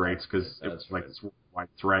collaborates, because it's like this wide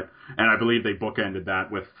threat. And I believe they bookended that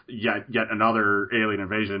with yet another alien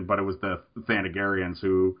invasion, but it was the Thanagarians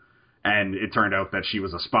and it turned out that she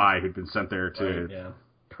was a spy who'd been sent there to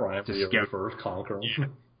scout first conquer. Yeah,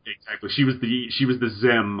 exactly. She was the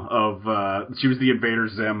Zim of she was the invader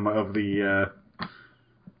Zim of the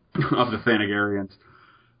Thanagarians.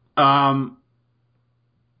 I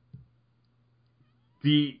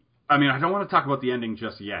mean, I don't want to talk about the ending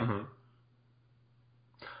just yet.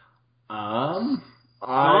 I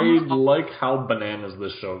like how bananas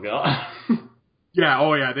this show got.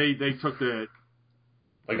 Yeah, they took the...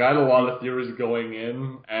 Like, I had a lot of theories going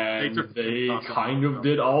in, and they kind of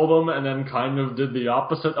did all of them, and then kind of did the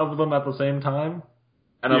opposite of them at the same time.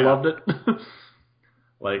 And I loved it.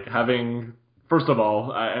 Like, having... First of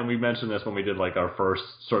all, and we mentioned this when we did like our first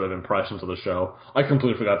sort of impressions of the show, I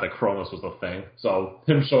completely forgot that Cronus was the thing. So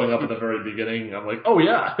him showing up at the very beginning, I'm like, oh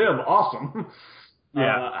yeah, him, awesome.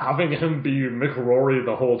 Yeah. Having him be Mick Rory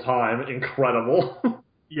the whole time, incredible.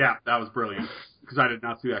 Yeah, that was brilliant, because I did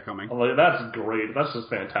not see that coming. I'm like, that's great. That's just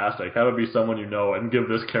fantastic. Have it be someone you know and give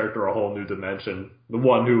this character a whole new dimension. The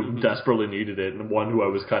one who desperately needed it, and the one who I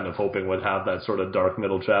was kind of hoping would have that sort of dark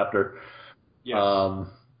middle chapter. Yes.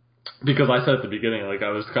 Because I said at the beginning, like, I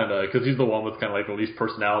was kind of, because he's the one with kind of like the least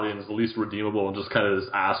personality and is the least redeemable and just kind of this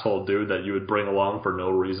asshole dude that you would bring along for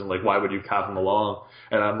no reason. Like, why would you have him along?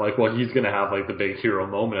 And I'm like, well, he's going to have like the big hero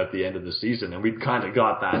moment at the end of the season. And we kind of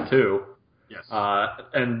got that too. Yes.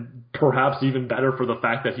 And perhaps even better for the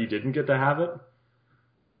fact that he didn't get to have it.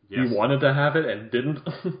 Yes. He wanted to have it and didn't.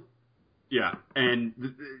 Yeah.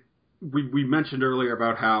 And we mentioned earlier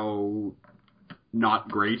about how not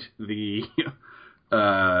great the...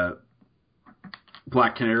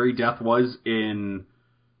 Black Canary death was in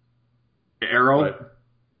Arrow. Right.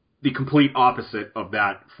 The complete opposite of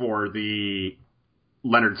that for the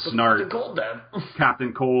Leonard Snart,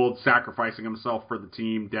 Captain Cold sacrificing himself for the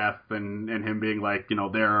team death, and him being like,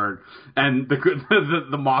 there, and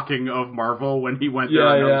the mocking of Marvel when he went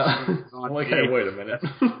there. Yeah. I'm like, hey, wait a minute.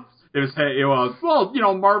 It was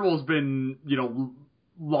Marvel's been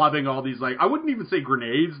lobbing all these, like, I wouldn't even say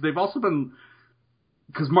grenades. They've also been.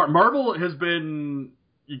 Because Marvel has been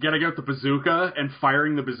getting out the bazooka and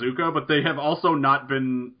firing the bazooka, but they have also not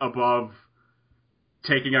been above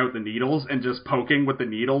taking out the needles and just poking with the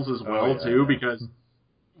needles as well, too, because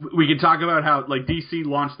we can talk about how, like, DC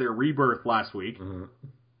launched their Rebirth last week,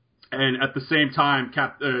 and at the same time,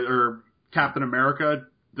 Captain America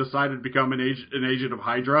decided to become an agent of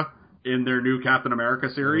Hydra in their new Captain America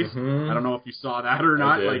series. I don't know if you saw that or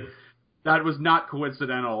not. Like, that was not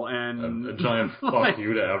coincidental, and a giant fuck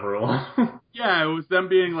you to everyone. Yeah, it was them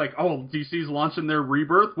being like, "Oh, DC's launching their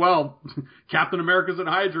Rebirth. Well, Captain America's at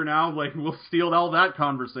Hydra now. Like, we'll steal all that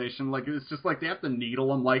conversation." Like, it's just like they have to needle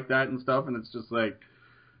them like that and stuff, and it's just like,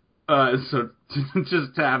 so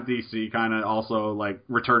just to have DC kind of also like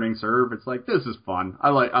returning serve. It's like, this is fun. I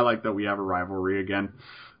like that we have a rivalry again.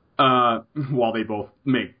 While they both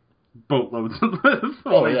make boatloads of this.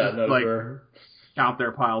 Sure. Count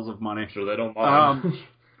their piles of money. Sure, they don't mind.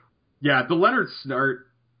 Yeah, the Leonard Snart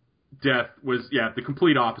death was the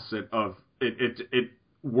complete opposite of it. It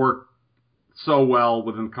worked so well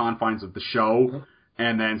within the confines of the show,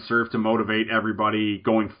 and then served to motivate everybody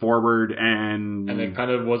going forward. And it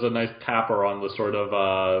kind of was a nice tapper on the sort of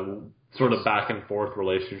back and forth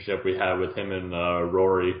relationship we had with him and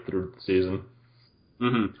Rory through the season.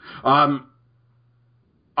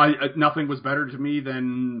 nothing was better to me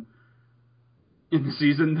than in the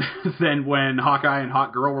season than when Hawkeye and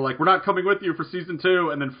Hawkgirl were like, we're not coming with you for season 2,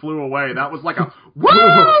 and then flew away. That was like a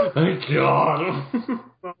woo! Thank God.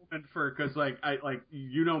 Moment because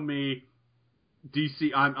you know me,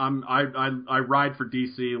 DC. I ride for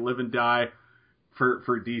DC, live and die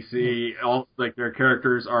for DC. All like their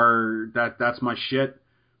characters are that's my shit.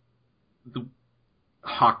 The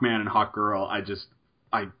Hawkman and Hawkgirl,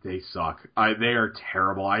 they suck. They are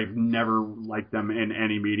terrible. I've never liked them in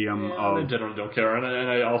any medium. I generally don't care, and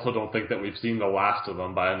I also don't think that we've seen the last of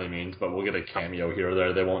them by any means. But we'll get a cameo here or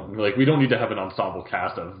there. They won't we don't need to have an ensemble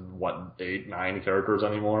cast of 8, 9 characters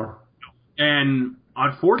anymore. And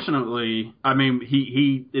unfortunately, I mean,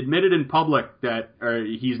 he admitted in public that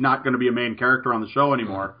he's not going to be a main character on the show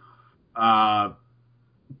anymore.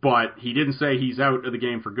 But he didn't say he's out of the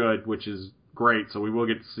game for good, which is great. So we will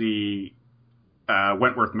get to see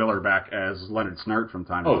Wentworth Miller back as Leonard Snart from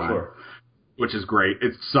time to time, sure. Which is great.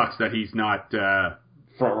 It sucks that he's not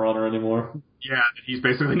front runner anymore. Yeah, he's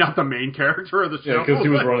basically not the main character of the show. Yeah, because he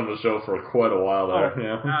was running the show for quite a while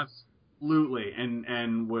there. Absolutely,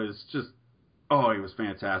 and was just he was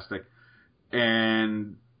fantastic,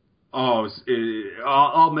 and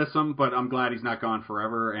I'll miss him, but I'm glad he's not gone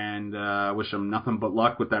forever, and wish him nothing but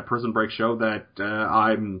luck with that Prison Break show that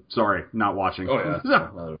I'm sorry, not watching. Oh yeah,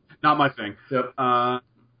 not my thing. Yep.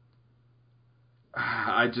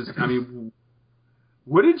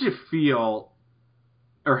 What did you feel,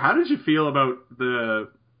 or how did you feel about the?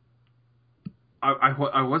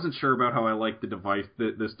 I wasn't sure about how I liked the device,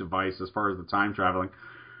 this device, as far as the time traveling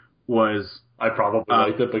was. I probably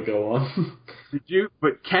liked it, but go on. Did you?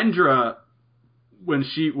 But Kendra, when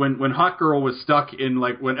Hawkgirl was stuck in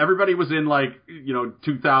when everybody was in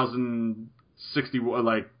 2060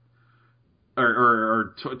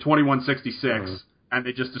 or 2166, and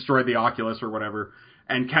they just destroyed the Oculus or whatever,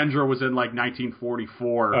 and Kendra was in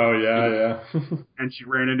 1944. Oh yeah. And she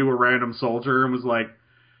ran into a random soldier and was like,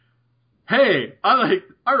 "Hey, I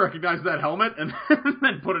recognize that helmet," and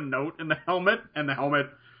then put a note in the helmet, and the helmet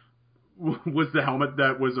was the helmet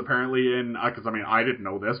that was apparently in, because I didn't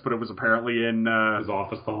know this, but it was apparently in his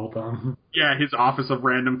office the whole time. Yeah, his office of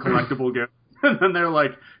random collectible gifts. And then they're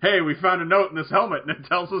like, "Hey, we found a note in this helmet, and it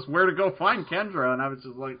tells us where to go find Kendra." And I was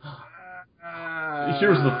just like,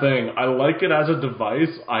 Here's the thing. I like it as a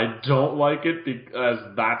device. I don't like it as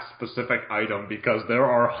that specific item, because there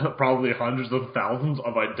are probably hundreds of thousands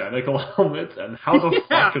of identical helmets, and how the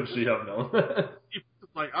fuck could she have known that?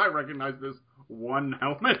 I recognize this one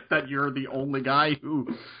helmet that you're the only guy who...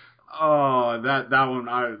 that one,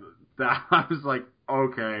 I was like,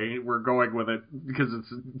 okay, we're going with it because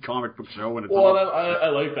it's a comic book show and it's... Well, I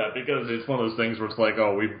like that because it's one of those things where it's like,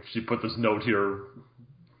 she put this note here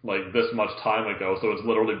this much time ago, so it's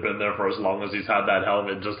literally been there for as long as he's had that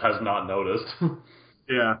helmet, just has not noticed.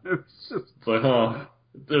 Yeah. It's like,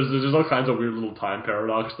 there's all kinds of weird little time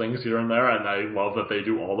paradox things here and there, and I love that they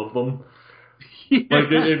do all of them. Yeah.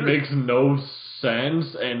 It makes no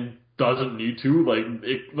sense and doesn't need to.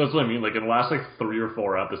 That's what I mean. In the last 3 or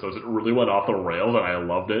 4 episodes, it really went off the rails, and I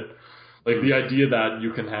loved it. The idea that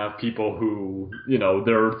you can have people who,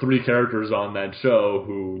 there are 3 characters on that show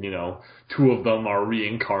who, 2 of them are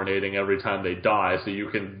reincarnating every time they die, so you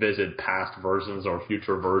can visit past versions or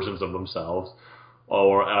future versions of themselves.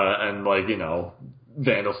 Or,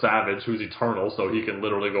 Vandal Savage, who's eternal, so he can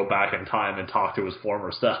literally go back in time and talk to his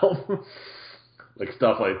former self.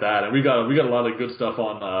 Stuff like that. And we got a lot of good stuff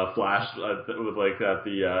on Flash at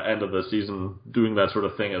the end of the season doing that sort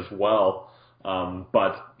of thing as well.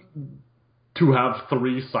 But to have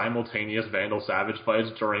 3 simultaneous Vandal Savage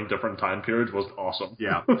fights during different time periods was awesome.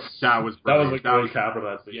 Yeah, that was a great cap of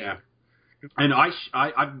that season. Yeah. And I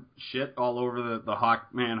shit all over the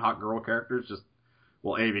Hawkgirl characters, just,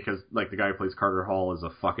 because the guy who plays Carter Hall is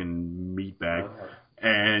a fucking meatbag.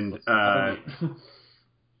 And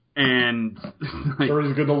sure,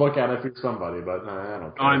 he's good to look at if you're somebody, but I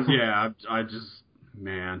don't care. I just,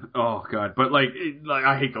 man, oh god, but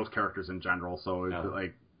I hate those characters in general. So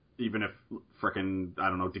even if frickin' I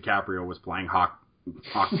don't know, DiCaprio was playing Hawk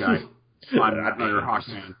guy or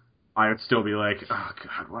Hawkman, I would still be like, oh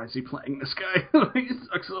god, why is he playing this guy? He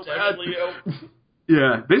sucks so bad.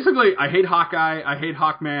 Yeah, basically, I hate Hawkeye, I hate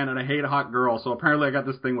Hawkman, and I hate Hawkgirl. So apparently, I got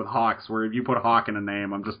this thing with Hawks, where if you put Hawk in a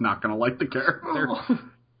name, I'm just not gonna like the character.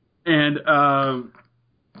 And I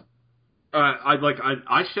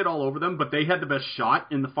shit all over them, but they had the best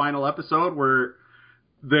shot in the final episode where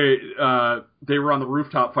they were on the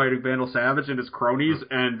rooftop fighting Vandal Savage and his cronies,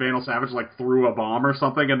 and Vandal Savage like threw a bomb or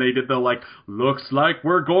something, and they did the like, looks like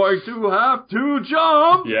we're going to have to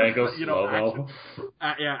jump. Yeah, it goes slow-mo.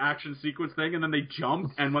 Action sequence thing, and then they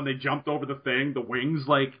jumped, and when they jumped over the thing, the wings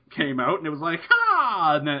like came out, and it was like,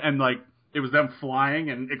 ha! And like it was them flying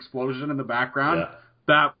and explosion in the background.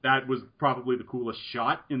 Yeah. That was probably the coolest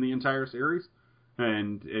shot in the entire series.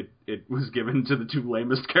 And it was given to the two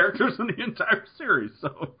lamest characters in the entire series.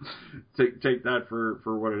 So take that for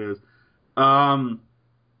what it is.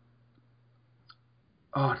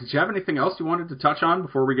 Did you have anything else you wanted to touch on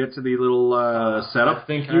before we get to the little setup? I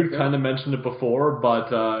think you kind of mentioned it before, but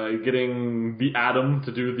getting the Atom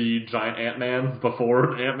to do the giant Ant-Man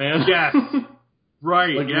before Ant-Man. Yes.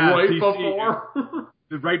 Right. Like yeah. right DC, before.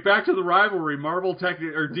 Right back to the rivalry.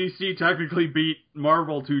 DC technically beat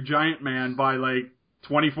Marvel to Giant Man by like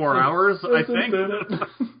 24 hours, I think.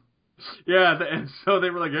 Yeah, and so they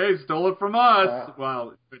were like, "Hey, stole it from us."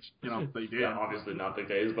 Well, which they did. Yeah, obviously not the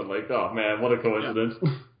case, but like, oh man, what a coincidence.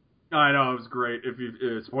 Yeah. I know, it was great. If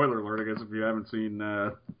you spoiler alert, I guess if you haven't seen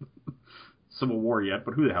Civil War yet,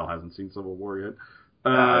 but who the hell hasn't seen Civil War yet? It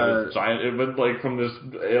was giant. It went like from this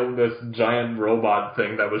giant robot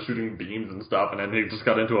thing that was shooting beams and stuff, and then he just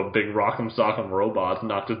got into a big rock'em sock'em robot and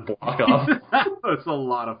knocked his block off. That's a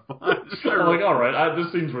lot of fun. I'm like, all right,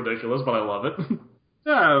 this seems ridiculous, but I love it.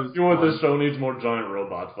 Yeah, you know what? This show needs more giant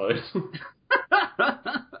robot fights.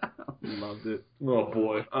 Loved it. Oh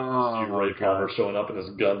boy, Ray Palmer showing up in his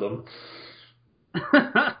Gundam.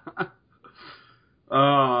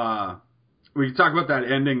 We can talk about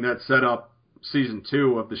that ending that set up season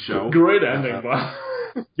 2 of the show. Great ending, but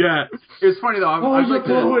yeah, it's funny though. You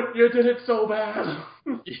blew it. You did it so bad.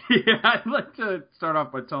 Yeah, I'd like to start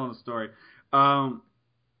off by telling a story. My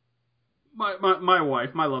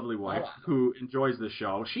wife, my lovely wife, who enjoys the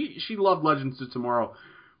show, she loved Legends of Tomorrow,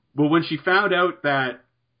 but when she found out that,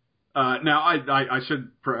 now I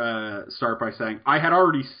should start by saying I had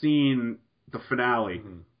already seen the finale.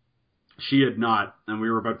 Mm-hmm. She had not, and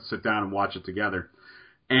we were about to sit down and watch it together.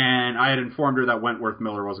 And I had informed her that Wentworth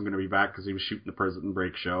Miller wasn't going to be back because he was shooting the Prison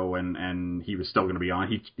Break show, and he was still going to be on.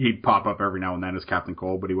 He'd pop up every now and then as Captain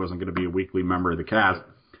Cole, but he wasn't going to be a weekly member of the cast.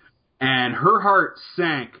 And her heart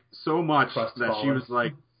sank so much that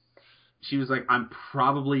she was like, I'm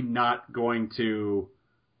probably not going to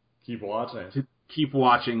keep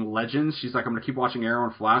watching Legends. She's like, I'm going to keep watching Arrow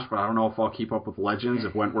and Flash, but I don't know if I'll keep up with Legends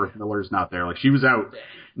if Wentworth Miller's not there. Like, she was out.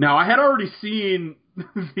 Now, I had already seen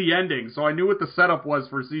the ending, so I knew what the setup was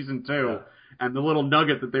for season 2, and the little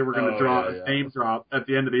nugget that they were going to name drop at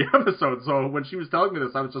the end of the episode. So when she was telling me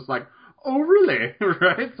this, I was just like, oh, really?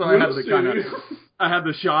 Right? So I had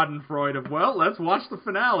the schadenfreude of, well, let's watch the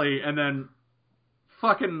finale, and then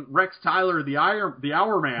fucking Rex Tyler, the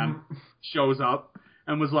Hour Man, shows up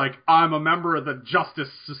and was like, I'm a member of the Justice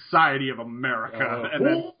Society of America. And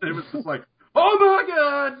then it was just like, oh my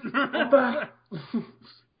God! I'm back!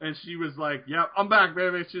 And she was like, yep, I'm back,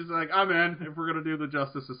 baby. She's like, I'm in if we're going to do the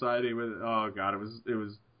Justice Society with, oh God, it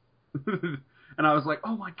was, and I was like,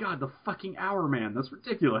 oh my God, the fucking Hour Man. That's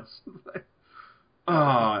ridiculous. Straight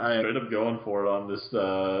up going for it on this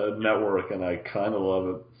network, and I kind of love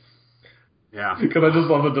it. Yeah. Because I just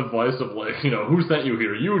love the device of, like, who sent you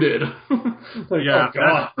here? You did. Like, yeah, oh, God.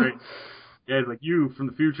 That's great. Yeah, it's like, you from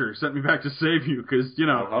the future sent me back to save you, because, I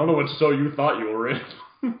don't know what show you thought you were in.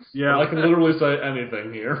 Yeah. I can literally say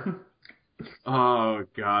anything here. Oh,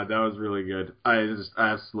 God, that was really good. I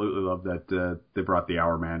absolutely love that they brought the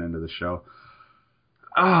Hour Man into the show.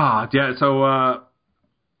 Yeah, so,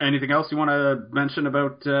 anything else you want to mention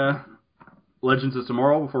about Legends of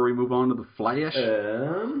Tomorrow before we move on to the Flash?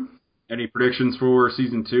 Any predictions for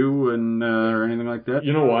season 2 and or anything like that?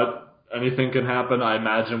 You know what? Anything can happen. I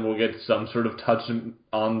imagine we'll get some sort of touch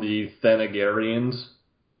on the Thanagarians.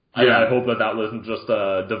 Yeah. I hope that wasn't just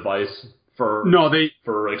a device for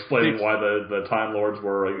explaining why the Time Lords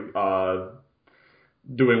were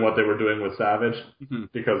doing what they were doing with Savage,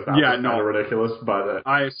 because that was kind of ridiculous. But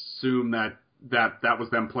I assume that was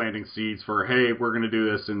them planting seeds for, hey, we're going to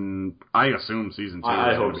do this, and I assume season 2.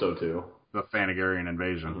 I hope so too. The Thanagarian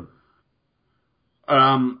invasion.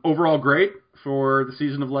 Overall, great for the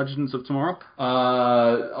season of Legends of Tomorrow.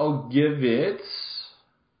 I'll give it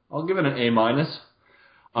an A-.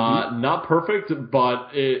 Not perfect,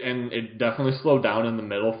 but it definitely slowed down in the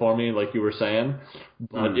middle for me, like you were saying.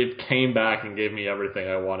 But it came back and gave me everything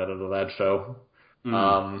I wanted out of that show.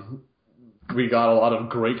 We got a lot of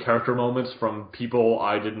great character moments from people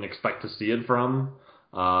I didn't expect to see it from.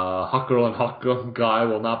 Hawk Girl and Hawk Guy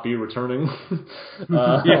will not be returning.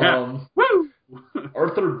 Woo!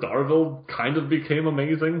 Arthur Darvill kind of became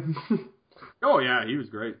amazing. Oh yeah, he was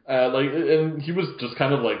great. And he was just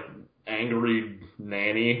kind of like angry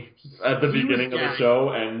nanny at the beginning of the show,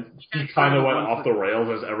 and he kind of went off the rails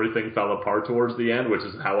as everything fell apart towards the end, which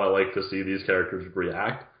is how I like to see these characters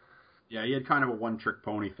react. Yeah, he had kind of a one-trick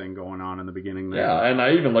pony thing going on in the beginning there. Yeah, and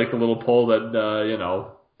I even like the little pull that,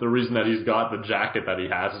 the reason that he's got the jacket that he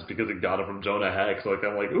has is because he got it from Jonah Hex. Like,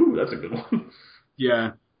 I'm like, ooh, that's a good one.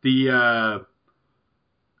 Yeah, the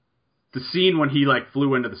scene when he, like,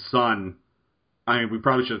 flew into the sun, I mean, we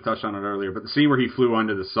probably should have touched on it earlier, but the scene where he flew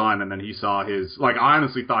under the sun and then he saw his, like, I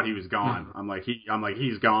honestly thought he was gone. I'm like,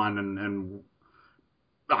 he's gone, and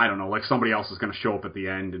I don't know, like, somebody else is going to show up at the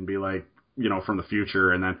end and be like, from the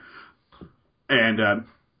future, and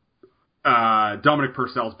Dominic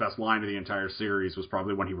Purcell's best line of the entire series was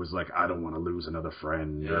probably when he was like, "I don't want to lose another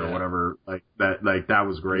friend," or whatever. Like that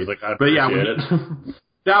was great. Like, I appreciate it.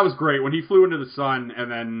 That was great when he flew into the sun, and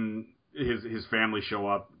then his family show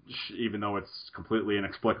up, even though it's completely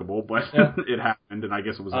inexplicable, but it happened, and I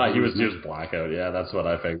guess it was. He was just blackout. Yeah, that's what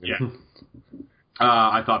I figured. Yeah.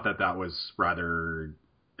 I thought that was rather.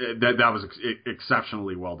 That was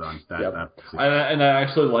exceptionally well done. And I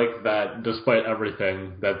actually like that despite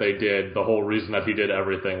everything that they did, the whole reason that he did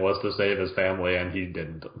everything was to save his family, and he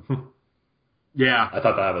didn't. Yeah. I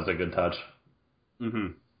thought that was a good touch.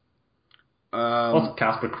 Mm-hmm. Also,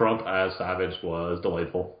 Casper Crump as Savage was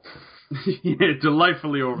delightful. Yeah,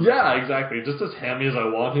 delightfully over. Yeah, exactly. Just as hammy as I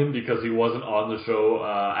want him, because he wasn't on the show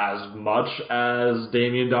as much as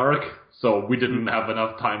Damien Darrick, so we didn't have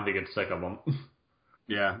enough time to get sick of him.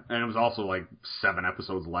 Yeah, and it was also like 7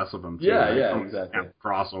 episodes less of him, too. Yeah, right? yeah, exactly.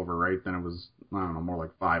 Crossover, right? Then it was, I don't know, more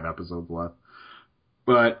like 5 episodes left.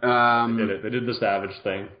 But, They did it. They did the Savage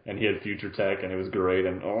thing, and he had Future Tech, and it was great,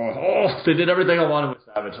 and they did everything I wanted with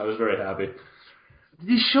Savage. I was very happy.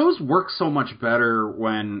 These shows work so much better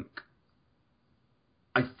when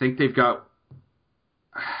I think they've got...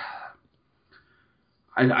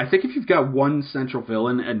 I think if you've got one central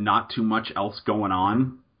villain and not too much else going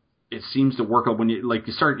on, it seems to work out when you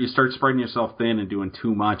start spreading yourself thin and doing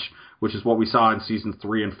too much, which is what we saw in season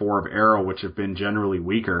 3 and 4 of Arrow, which have been generally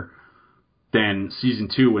weaker than season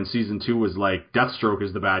 2. When season 2 was like Deathstroke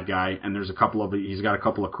is the bad guy, and he's got a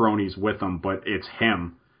couple of cronies with him, but it's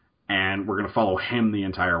him, and we're gonna follow him the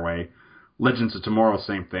entire way. Legends of Tomorrow,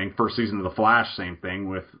 same thing. First season of The Flash, same thing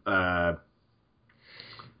with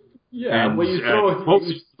well, you throw both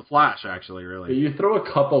seasons of The Flash, actually, really. You throw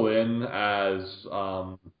a couple in as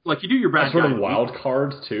like you do your bad sort of wild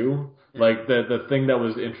cards too. Yeah. Like the thing that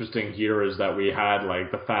was interesting here is that we had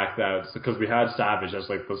like the fact that because we had Savage as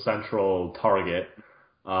like the central target,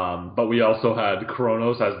 but we also had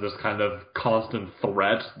Kronos as this kind of constant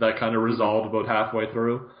threat that kind of resolved about halfway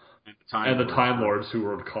through, and the Time Lords who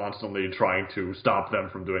were constantly trying to stop them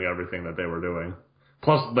from doing everything that they were doing.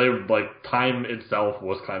 Plus, time itself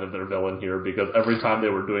was kind of their villain here, because every time they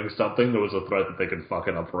were doing something, there was a threat that they could fuck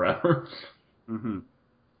it up forever. Mm-hmm.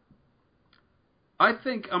 I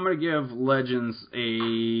think I'm going to give Legends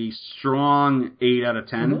a strong 8 out of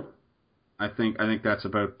 10. Mm-hmm. I think that's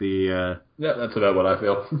about the... yeah, that's about what I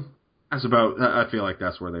feel. I feel like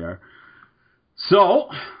that's where they are. So,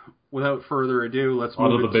 without further ado, let's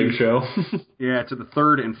move on to the big show. Yeah, to the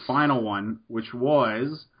third and final one, which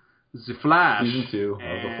was... The Flash. Season 2 of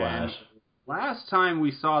The Flash. Last time we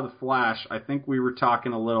saw The Flash, I think we were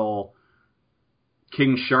talking a little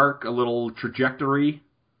King Shark, a little Trajectory-ish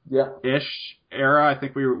era. I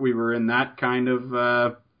think we were in that kind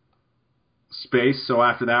of space. So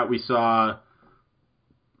after that, we saw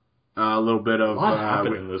a little bit of... What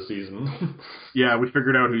happened in this season? Yeah, we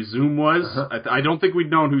figured out who Zoom was. Uh-huh. I don't think we'd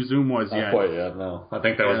known who Zoom was yet. Not quite yet, no. I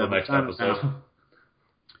think that was the next episode.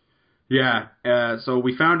 Yeah, so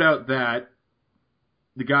we found out that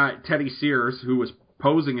the guy, Teddy Sears, who was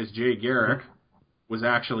posing as Jay Garrick, was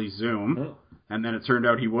actually Zoom, and then it turned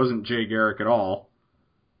out he wasn't Jay Garrick at all.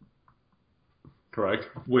 Correct.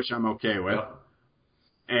 Which I'm okay with. Yep.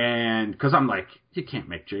 And, because I'm like, you can't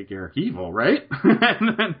make Jay Garrick evil, right?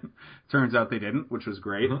 And then turns out they didn't, which was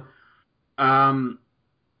great. Stole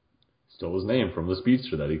his name from the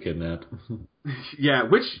speedster that he kidnapped. Yeah,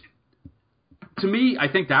 which... To me, I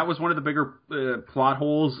think that was one of the bigger plot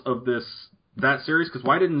holes of that series, because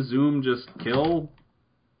why didn't Zoom just kill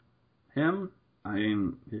him? I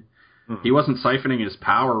mean, he wasn't siphoning his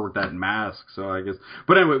power with that mask, so I guess...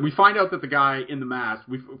 But anyway, we find out that the guy in the mask...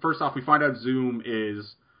 First off, we find out Zoom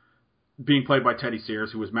is being played by Teddy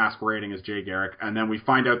Sears, who was masquerading as Jay Garrick, and then we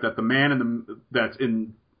find out that the man that's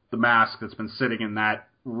in the mask that's been sitting in that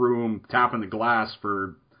room tapping the glass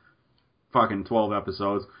for fucking 12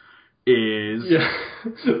 episodes... is... Yeah,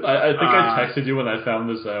 I think I texted you when I found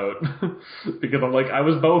this out because I'm like, I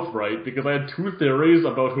was both right because I had two theories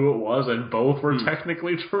about who it was and both were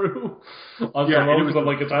technically true. On some of them, I'm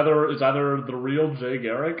like, it's either the real Jay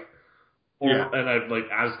Garrick, or and I like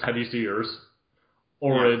as Teddy Sears,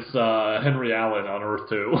 or it's Henry Allen on Earth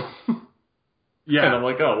 2. Yeah, and I'm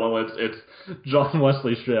like, oh well, it's John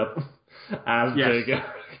Wesley Shipp as Jay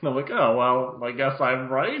Garrick, and I'm like, oh well, I guess I'm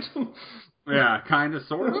right. Yeah, kind of,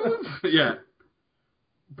 sort of. Yeah.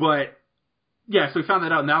 But, yeah, so we found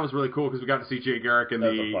that out, and that was really cool because we got to see Jay Garrick in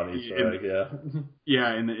That's a fun Easter egg, Yeah,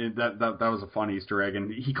 and that was a fun Easter egg.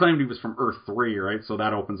 And he claimed he was from Earth 3, right? So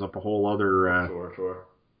that opens up a whole other sure.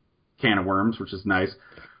 can of worms, which is nice.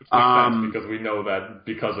 Which makes sense because we know that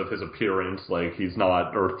because of his appearance, like, he's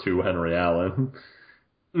not Earth 2 Henry Allen.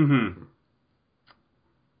 Mm-hmm.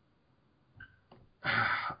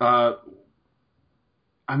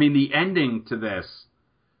 I mean, the ending to this,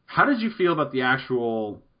 how did you feel about the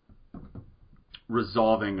actual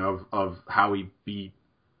resolving of how he beat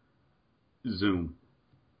Zoom?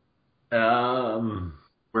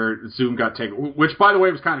 Where Zoom got taken, which, by the way,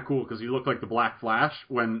 was kind of cool because he looked like the Black Flash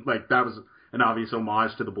when, like, that was an obvious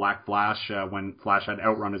homage to the Black Flash when Flash had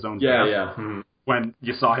outrun his own death. Yeah. Mm-hmm. When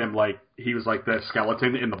you saw him, like, he was like the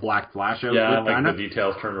skeleton in the Black Flash outfit. Yeah, like the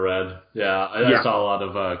details turned red. Yeah, I saw a lot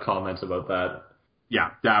of comments about that.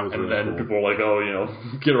 Yeah, that was really cool. And people were like, oh, you know,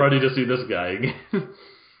 get ready to see this guy again.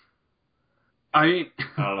 I mean...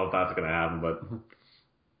 I don't know if that's going to happen, but...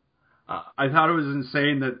 I thought it was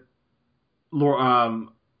insane that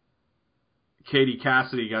Katie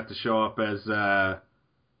Cassidy got to show up as...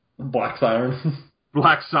 Black Siren.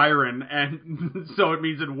 Black Siren, and so it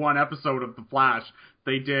means in one episode of The Flash,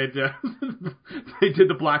 they did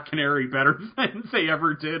the Black Canary better than they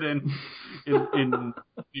ever did in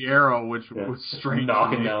The Arrow, which was strange.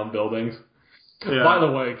 Knocking down buildings. Yeah. By the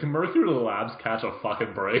way, can Mercury Labs catch a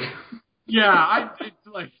fucking break? Yeah,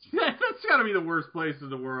 that's got to be the worst place in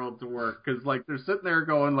the world to work because like they're sitting there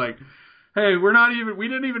going like, hey, we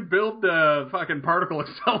didn't even build the fucking particle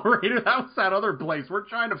accelerator. That was that other place. We're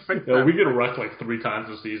trying to fix that. We get wrecked like 3 times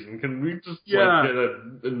a season. Can we just get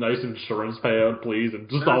a nice insurance payout, please, and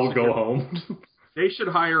just all go home? They should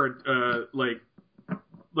hire like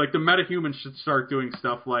the metahumans should start doing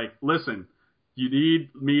stuff like, listen, you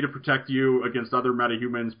need me to protect you against other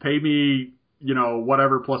metahumans. Pay me,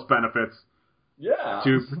 whatever plus benefits. Yeah.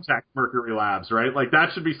 To protect Mercury Labs, right? Like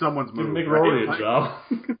that should be someone's move. Make Rory a job.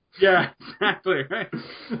 Yeah, exactly. Right.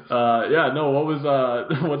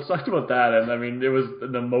 What sucked about that, and I mean, it was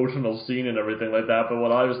an emotional scene and everything like that, but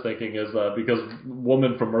what I was thinking is, because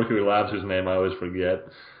woman from Mercury Labs, whose name I always forget,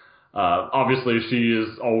 obviously she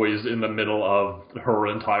is always in the middle of her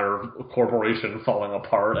entire corporation falling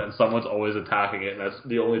apart, and someone's always attacking it, and that's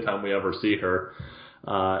the only time we ever see her.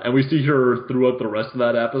 And we see her throughout the rest of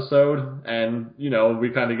that episode, and, we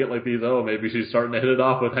kind of get like these, maybe she's starting to hit it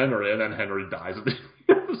off with Henry, and then Henry dies at the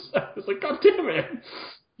episode. It's like, God damn it.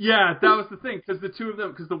 Yeah, that was the thing, because the two of them,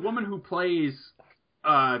 because the woman who plays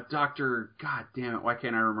Dr. God damn it, why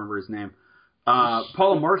can't I remember his name?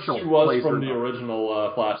 Paula Marshall. She was from the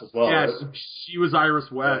original Flash as well. Yes, right? She was Iris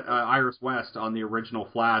West on the original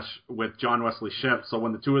Flash with John Wesley Shipp, so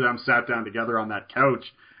when the two of them sat down together on that couch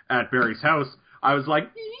at Barry's house, I was like,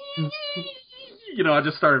 I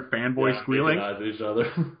just started fanboy squealing. At each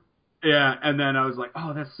other. Yeah, and then I was like,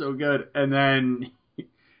 oh, that's so good. And then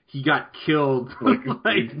he got killed. like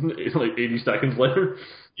 80 seconds later.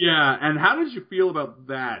 Yeah, and how did you feel about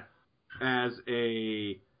that as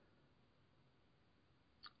a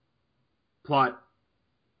plot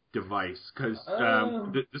device? Because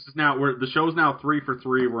this is now, the show's now 3 for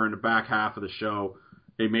 3. We're in the back half of the show.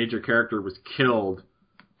 A major character was killed.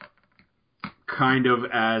 Kind of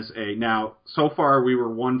as now, so far we were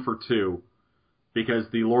 1 for 2 because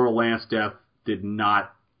the Laurel Lance death did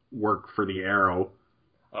not work for the Arrow.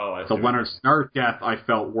 Oh, I see. The Leonard Snart death I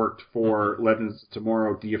felt worked for Legends of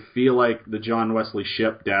Tomorrow. Do you feel like the John Wesley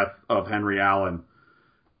Shipp death of Henry Allen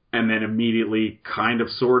and then immediately kind of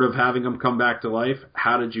sort of having him come back to life?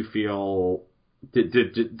 How did you feel? Did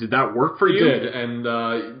that work for you? It did,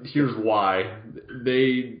 and here's why.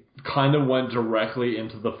 They kind of went directly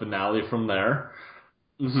into the finale from there.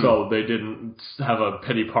 Mm-hmm. So they didn't have a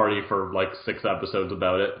pity party for like 6 episodes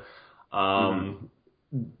about it.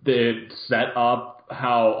 They set up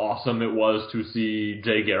how awesome it was to see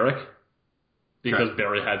Jay Garrick, because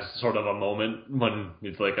Barry had sort of a moment when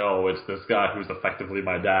it's like, oh, it's this guy who's effectively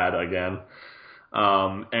my dad again.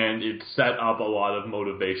 And it set up a lot of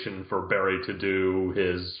motivation for Barry to do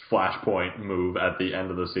his Flashpoint move at the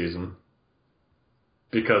end of the season.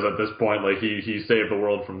 because at this point, like, he saved the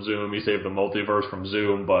world from Zoom, he saved the multiverse from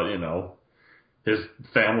Zoom, but, you know, his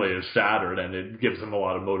family is shattered, and it gives him a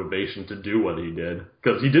lot of motivation to do what he did.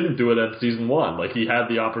 Because he didn't do it at season 1. Like, he had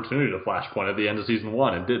the opportunity to Flashpoint at the end of season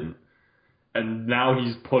 1 and didn't. And now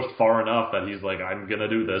he's pushed far enough that he's like, I'm gonna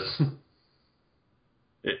do this.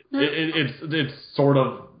 It's sort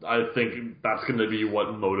of, I think that's gonna be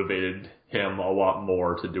what motivated him a lot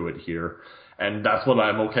more to do it here. And that's what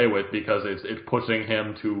I'm okay with, because it's pushing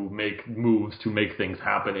him to make moves, to make things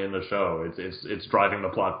happen in the show. It's driving the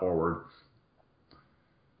plot forward.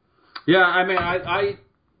 Yeah, I mean,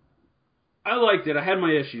 I liked it. I had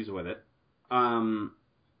my issues with it.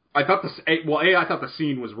 I thought I thought the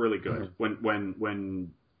scene was really good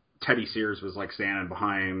when Teddy Sears was like standing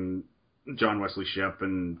behind John Wesley Shipp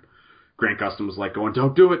and Grant Gustin was like going,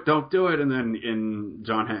 "Don't do it, and then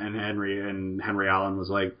Henry Allen was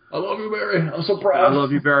like, "I love you, Barry. I'm so proud. I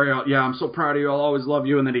love you, Barry. Yeah, I'm so proud of you. I'll always love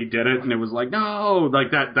you." And then he did it, and it was like, no,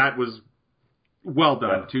 like that was well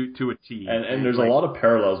done to a T. And there's a lot of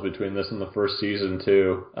parallels between this and the first season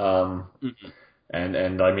too.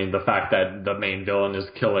 And I mean, the fact that the main villain is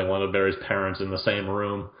killing one of Barry's parents in the same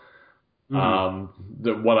room.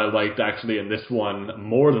 What I liked actually in this one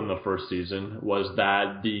more than the first season was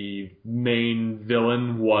that the main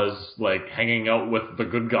villain was like hanging out with the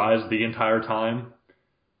good guys the entire time,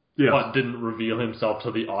 but didn't reveal himself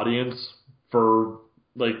to the audience for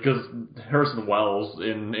like, because Harrison Wells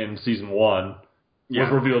in season 1 was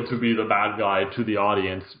revealed to be the bad guy to the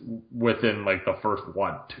audience within like the first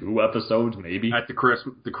 2 episodes maybe. At the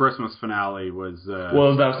Christmas finale was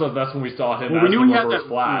well, that's when we saw him. Well, we knew he had that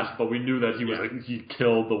Flash, but we knew that he was like, he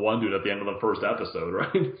killed the one dude at the end of the first episode,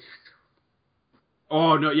 right?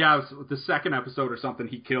 Oh no, yeah, it was the second episode or something.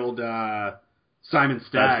 He killed Simon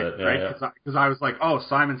Stagg, right? Because I was like, oh,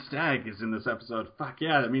 Simon Stagg is in this episode. Fuck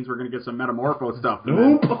yeah, that means we're gonna get some Metamorpho stuff.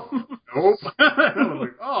 Nope. Nope. I was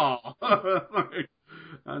like, oh.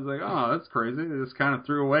 I was like, oh, that's crazy. They just kind of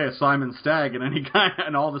threw away a Simon Stagg and any kind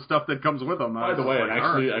and all the stuff that comes with him. By the way, like,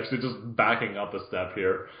 actually, just backing up a step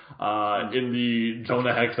here, in the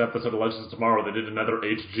Jonah Hex episode of Legends of Tomorrow, they did another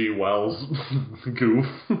H.G. Wells goof.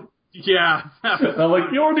 Yeah, I'm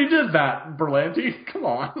like, you already did that, Berlanti. Come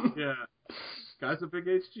on. Yeah. Guy's a big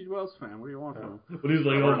H.G. Wells fan. What do you want from him? But he's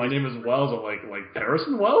like, oh, my name is Wells. I'm like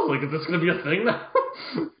Harrison Wells? Like, is this going to be a thing now?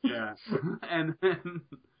 Yeah. And then,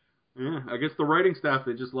 I guess the writing staff,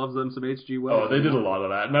 they just loves them some H.G. Wells. Oh, they did a lot of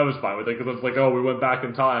that. And I was fine with it, because it's like, oh, we went back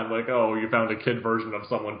in time. Like, oh, you found a kid version of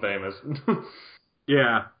someone famous.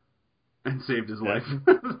 Yeah. And saved his life.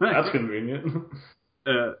 That's convenient.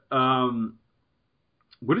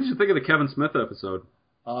 What did you think of the Kevin Smith episode?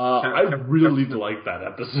 I really liked that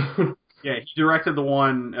episode. Yeah, he directed the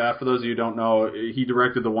one, for those of you who don't know, he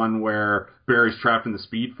directed the one where Barry's trapped in the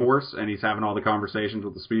Speed Force, and he's having all the conversations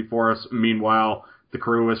with the Speed Force. Meanwhile, the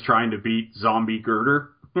crew is trying to beat Zombie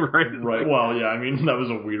Girder, right? Right. Well, yeah, I mean, that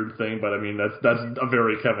was a weird thing, but I mean, that's a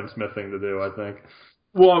very Kevin Smith thing to do, I think.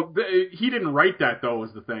 Well, he didn't write that, though,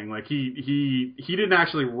 was the thing. Like, he didn't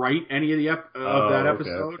actually write any of that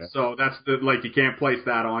episode, okay. So that's you can't place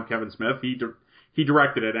that on Kevin Smith. He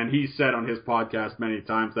directed it, and he said on his podcast many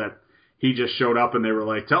times that he just showed up and they were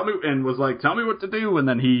like, tell me what to do, and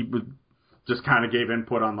then he just kind of gave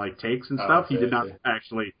input on like takes and stuff. He did not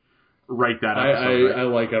actually write that episode. I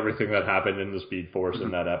like everything that happened in the Speed Force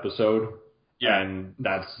in that episode. Yeah. And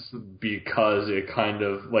that's because it kind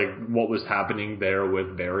of, like, what was happening there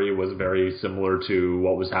with Barry was very similar to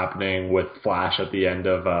what was happening with Flash at the end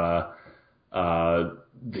of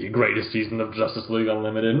the greatest season of Justice League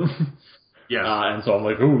Unlimited. Yes. And so I'm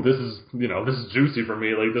like, ooh, this is juicy for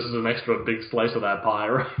me. Like, this is an extra big slice of that pie,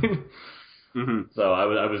 right? Mm-hmm. So I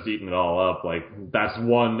was eating it all up. Like, that's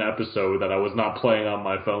one episode that I was not playing on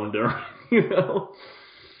my phone during, you know?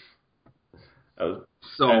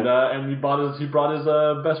 And he brought his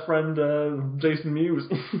best friend, Jason Mewes.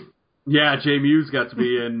 Yeah, Jay Mewes got to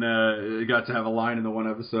be got to have a line in the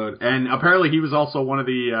one episode. And apparently he was also one of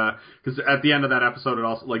the, because at the end of that episode, it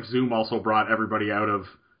also, like, Zoom also brought everybody out of,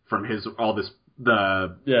 from his, all this,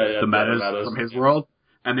 the metas from his world.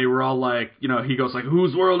 And they were all like, you know, he goes like,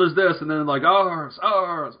 whose world is this? And then like, ours.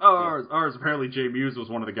 Apparently Jay Mewes was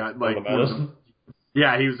one of the guys, like,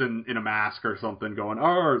 yeah, he was in a mask or something going,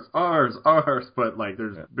 ours. But, like,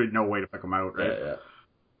 there's been no way to pick him out, right?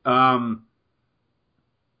 Yeah.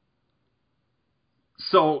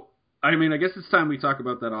 So, I mean, I guess it's time we talk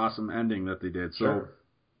about that awesome ending that they did. So, sure.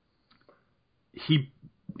 He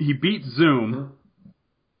beat Zoom,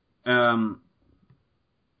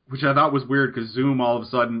 which I thought was weird because Zoom all of a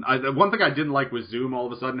sudden... one thing I didn't like was Zoom all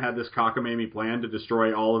of a sudden had this cockamamie plan to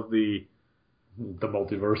destroy all of the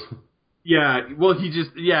multiverse. Yeah, well, he's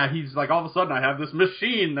like, all of a sudden I have this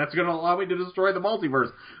machine that's going to allow me to destroy the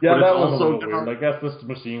multiverse. Yeah, but that it's was also a little weird. I guess this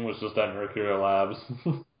machine was just at Mercury Labs.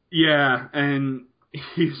 Yeah, and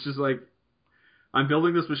he's just like, I'm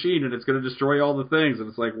building this machine and it's going to destroy all the things. And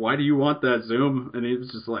it's like, why do you want that, Zoom? And he was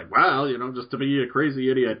just like, well, just to be a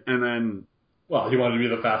crazy idiot. And then... Well, he wanted to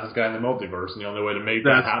be the fastest guy in the multiverse, and the only way to make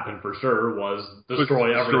that happen for sure was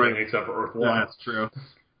destroy everything except for Earth 1. That's true.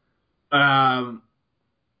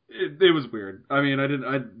 It was weird. I mean,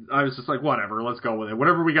 I was just like, whatever, let's go with it.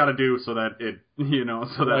 Whatever we got to do so that it, so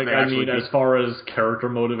that they actually... as far as character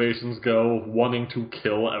motivations go, wanting to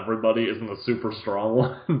kill everybody isn't a super strong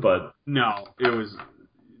one, but... No, it was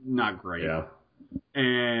not great. Yeah.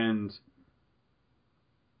 And...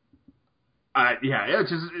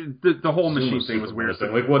 the whole machine thing was weird.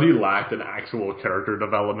 Like, what he lacked in actual character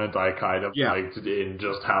development, I kind of liked in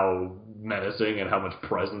just how menacing and how much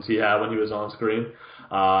presence he had when he was on screen.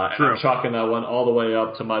 And I'm chalking that one all the way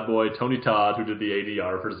up to my boy Tony Todd, who did the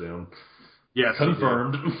ADR for Zoom. Yes,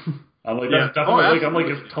 confirmed. I'm like, that's definitely I'm like,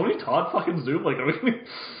 is Tony Todd fucking Zoom? Like, I mean,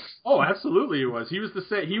 oh, absolutely, he was. He was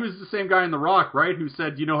the same guy in The Rock, right? Who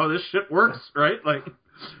said, you know how this shit works, right? Like.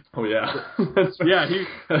 Oh yeah, he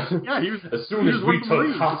was. As soon as we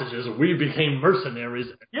took hostages, we became mercenaries.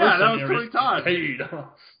 Yeah, that was Tony Todd. Paid.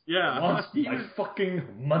 Yeah, lost my fucking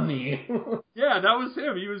money. Yeah, that was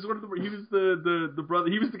him. He was He was the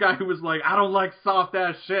brother. He was the guy who was like, I don't like soft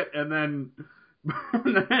ass shit, and then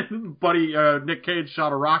buddy Nick Cage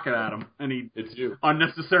shot a rocket at him, and he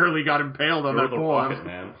unnecessarily got impaled on that pole. Rocket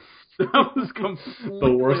man. That was completely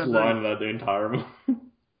the worst line of that entire movie.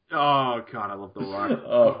 Oh, God, I love The Rock.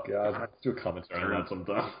 Oh, God. Let's do a commentary on that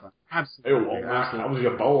sometime. Absolutely. Hey, how was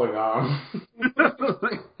your bowling arm?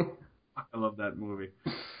 I love that movie.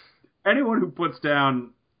 Anyone who puts down,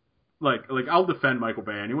 like I'll defend Michael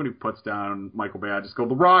Bay. Anyone who puts down Michael Bay, I just go,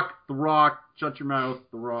 The Rock, shut your mouth,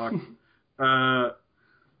 The Rock.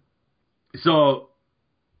 So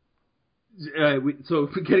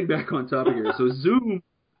getting back on topic here. So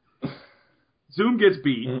Zoom gets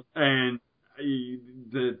beat, and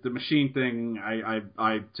the machine thing,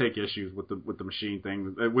 I take issues with the machine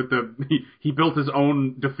thing. He built his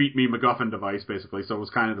own defeat me MacGuffin device, basically, so it was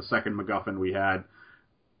kind of the second MacGuffin we had.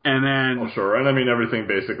 And then... Oh, sure, and I mean, everything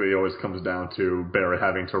basically always comes down to Barry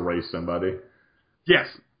having to race somebody. Yes,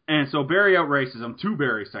 and so Barry outraces him, two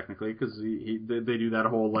Barrys, technically, because they do that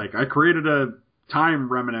whole, like, I created a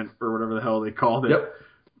time remnant, or whatever the hell they called it. Yep.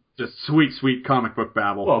 Just sweet comic book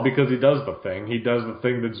babble. Well, because he does the thing. He does the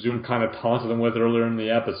thing that Zoom kind of taunted him with earlier in the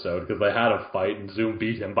episode, because they had a fight, and Zoom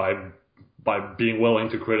beat him by being willing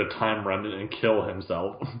to create a time remnant and kill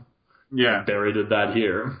himself. Yeah. And Barry did that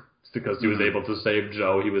here. It's because he was able to save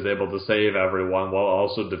Joe, he was able to save everyone, while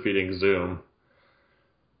also defeating Zoom.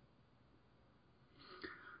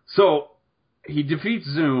 So, he defeats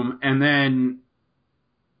Zoom, and then...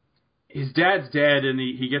 his dad's dead, and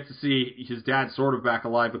he gets to see his dad sort of back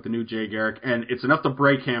alive with the new Jay Garrick, and it's enough to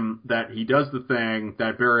break him that he does the thing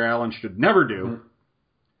that Barry Allen should never do,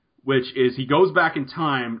 which is he goes back in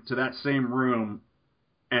time to that same room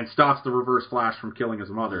and stops the Reverse Flash from killing his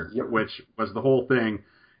mother, which was the whole thing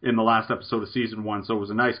in the last episode of Season 1, so it was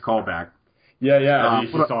a nice callback. Yeah,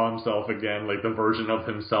 he saw himself again, like the version of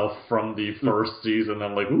himself from the first season,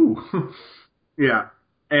 I'm like, ooh. Yeah,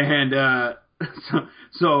 and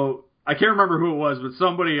so I can't remember who it was, but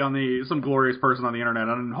some glorious person on the internet,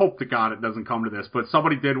 and I hope to God it doesn't come to this, but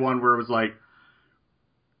somebody did one where it was like,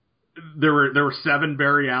 there were 7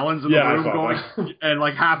 Barry Allens in the room going, and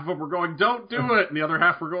like half of them were going, don't do it, and the other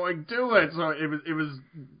half were going, do it. So it was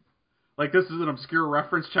like, this is an obscure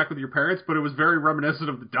reference, check with your parents, but it was very reminiscent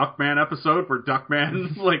of the Duckman episode, where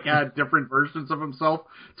Duckman like had different versions of himself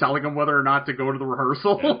telling him whether or not to go to the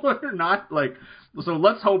rehearsal or not. Like, so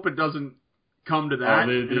let's hope it doesn't come to that.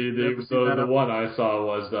 The one I saw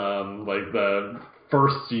was like the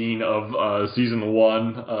first scene of season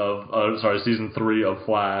 3 of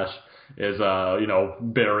Flash is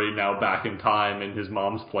Barry now back in time in his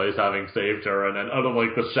mom's place having saved her, and then out of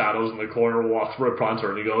like the shadows in the corner walks Rip Hunter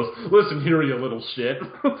and he goes, "Listen here, you little shit."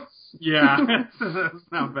 Yeah, that's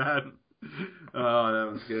not bad. Oh,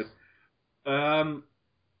 that was good.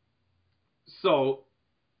 So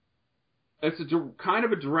it's kind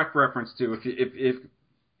of a direct reference to if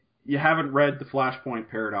you haven't read the Flashpoint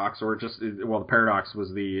Paradox, or just, well, the Paradox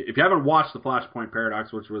was if you haven't watched the Flashpoint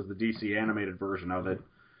Paradox, which was the DC animated version of it,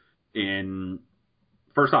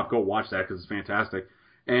 first off, go watch that because it's fantastic.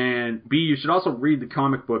 And B, you should also read the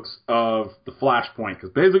comic books of the Flashpoint,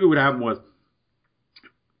 because basically what happened was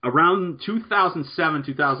around 2007,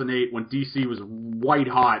 2008, when DC was white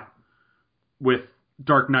hot with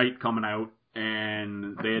Dark Knight coming out,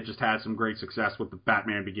 and they had just had some great success with the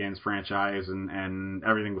Batman Begins franchise, and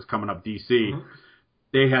everything was coming up DC. Mm-hmm.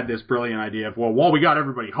 They had this brilliant idea of, well, while we got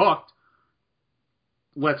everybody hooked,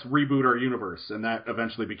 let's reboot our universe, and that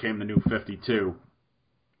eventually became the New 52.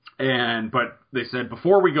 But they said,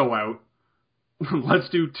 before we go out, let's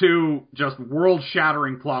do 2 just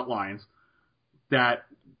world-shattering plot lines that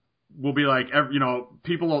will be like,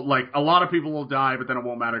 people will, like, a lot of people will die, but then it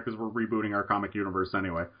won't matter because we're rebooting our comic universe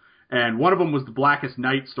anyway. And one of them was the Blackest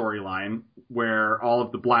Night storyline, where all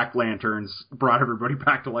of the Black Lanterns brought everybody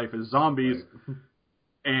back to life as zombies. Right.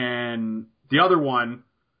 And the other one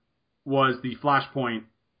was the Flashpoint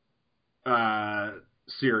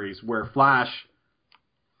series, where Flash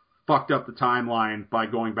fucked up the timeline by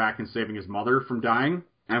going back and saving his mother from dying.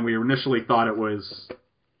 And we initially thought it was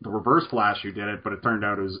the Reverse Flash who did it, but it turned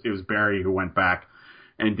out it was Barry who went back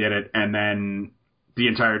and did it. And then the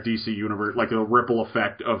entire DC universe, like the ripple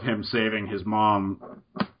effect of him saving his mom,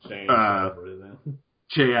 changed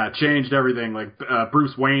everything. Like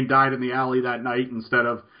Bruce Wayne died in the alley that night instead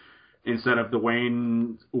of the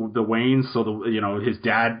Waynes. So his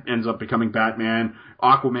dad ends up becoming Batman.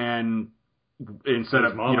 Aquaman, instead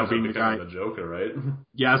of being the guy, the Joker, right?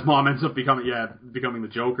 Yeah, his mom ends up becoming the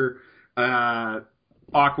Joker.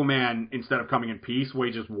 Aquaman, instead of coming in peace,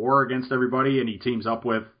 wages war against everybody, and he teams up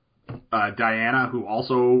with Diana, who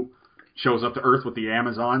also shows up to Earth with the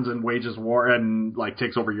Amazons and wages war and like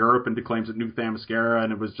takes over Europe and declaims it New Themyscira.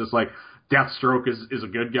 And it was just like Deathstroke is a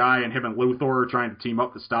good guy, and him and Luthor are trying to team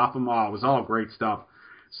up to stop him. Oh, it was all great stuff.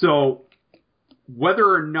 So whether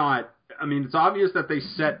or not, I mean, it's obvious that they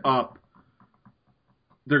set up,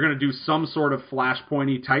 they're going to do some sort of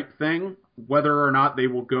Flashpoint-y type thing. Whether or not they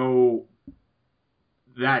will go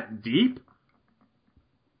that deep,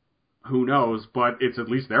 who knows, but it's at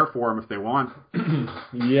least there for them if they want.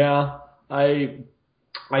 Yeah, I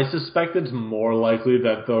suspect it's more likely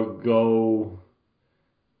that they'll go...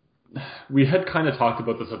 We had kind of talked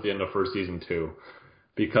about this at the end of first season too,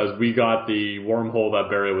 because we got the wormhole that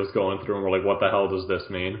Barry was going through, and we're like, what the hell does this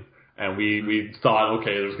mean? And we thought,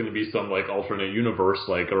 okay, there's going to be some like alternate universe,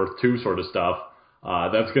 like Earth 2 sort of stuff.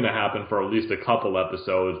 That's going to happen for at least a couple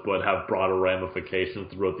episodes, but have broader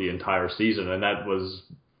ramifications throughout the entire season. And that was,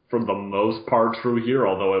 for the most part, true here,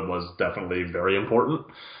 although it was definitely very important.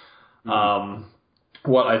 Mm-hmm.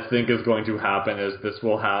 What I think is going to happen is this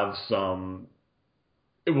will have some...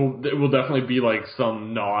 It will definitely be like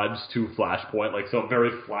some nods to Flashpoint, like some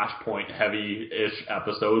very Flashpoint heavy-ish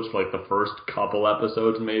episodes for like the first couple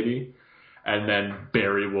episodes maybe. And then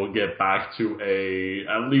Barry will get back to a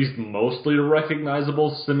at least mostly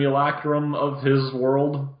recognizable simulacrum of his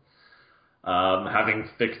world, having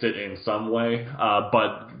fixed it in some way.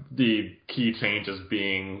 But the key changes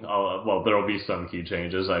being, there will be some key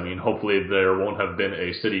changes. I mean, hopefully there won't have been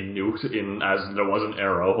a city nuked as there was an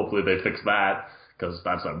Arrow. Hopefully they fix that, because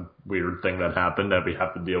that's a weird thing that happened that we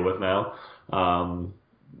have to deal with now.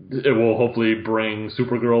 It will hopefully bring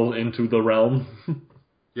Supergirl into the realm.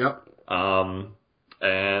 Yep.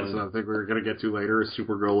 And so I think we're going to get to later.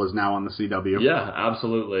 Supergirl is now on the CW. Yeah,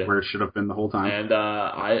 absolutely. Where it should have been the whole time. And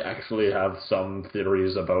I actually have some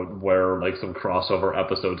theories about where like some crossover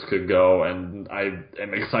episodes could go, and I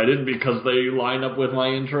am excited because they line up with my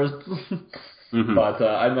interests. Mm-hmm. But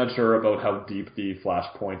I'm not sure about how deep the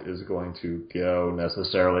Flashpoint is going to go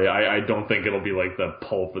necessarily. I don't think it'll be like the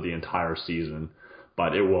pull for the entire season,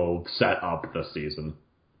 but it will set up the season,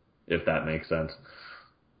 if that makes sense.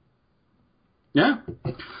 Yeah.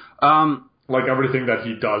 Like everything that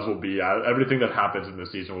he does will be, everything that happens in the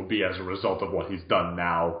season will be as a result of what he's done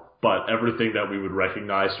now, but everything that we would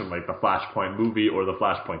recognize from like the Flashpoint movie or the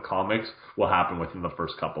Flashpoint comics will happen within the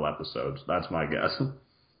first couple episodes. That's my guess.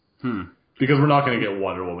 Because we're not going to get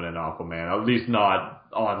Wonder Woman and Aquaman, at least not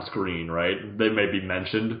on screen, right? They may be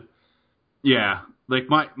mentioned. Yeah. Like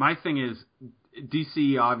my thing is,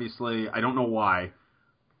 DC obviously, I don't know why,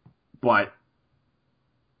 but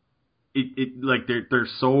it like they're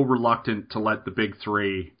so reluctant to let the big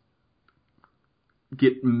three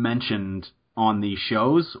get mentioned on these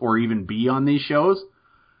shows or even be on these shows.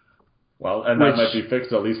 Well, and that might be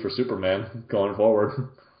fixed at least for Superman going forward.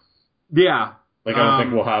 Yeah. Like, I don't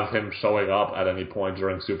think we'll have him showing up at any point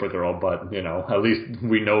during Supergirl, but, at least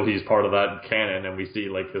we know he's part of that canon, and we see,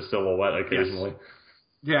 like, his silhouette occasionally. Yes.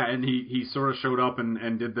 Yeah, and he sort of showed up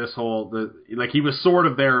and did this whole... he was sort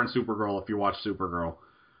of there in Supergirl, if you watch Supergirl.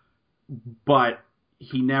 But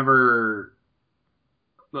he never...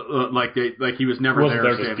 he was never there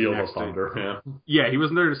to steal the thunder, yeah. Yeah, he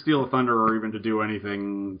wasn't there to steal the thunder or even to do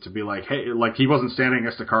anything to be like, hey... He wasn't standing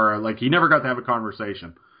next to Kara. He never got to have a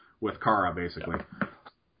conversation with Kara, basically. Yeah.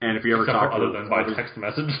 And if you ever talk other than by text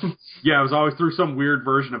message. Yeah, it was always through some weird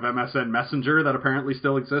version of MSN Messenger that apparently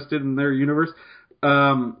still existed in their universe.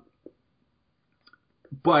 But,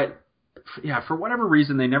 yeah, for whatever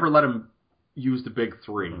reason, they never let him use the big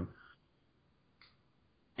three. Mm-hmm.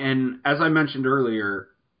 And as I mentioned earlier,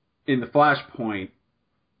 in the Flashpoint,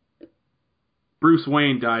 Bruce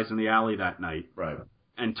Wayne dies in the alley that night. Right.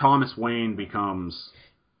 And Thomas Wayne becomes...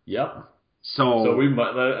 Yep. So we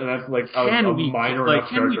might, and that's like a minor enough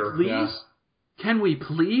character. Can we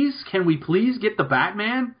please get the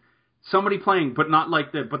Batman? Somebody playing, but not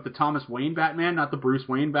like the Thomas Wayne Batman, not the Bruce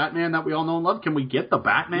Wayne Batman that we all know and love. Can we get the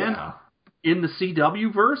Batman in the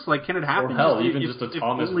CW verse? Like, can it happen? Or hell, even just a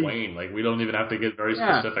Thomas Wayne. Like, we don't even have to get very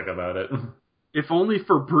specific about it. If only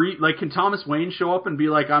for like, can Thomas Wayne show up and be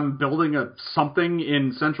like, I'm building something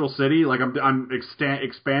in Central City, like I'm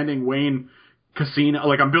expanding Wayne Casino,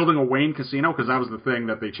 like I'm building a Wayne Casino, because that was the thing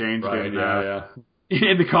that they changed in the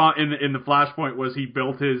Flashpoint, was he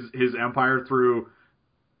built his empire through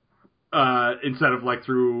instead of like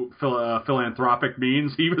through philanthropic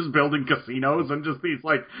means, he was building casinos and just these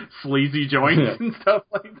like sleazy joints and stuff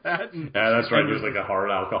like that. That's right. He was like a hard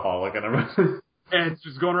alcoholic and everything. And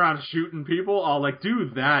just going around shooting people. All like, do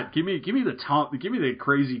that. Give me the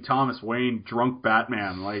crazy Thomas Wayne drunk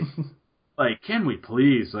Batman. Like, can we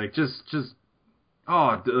please? Like, just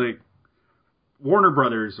like Warner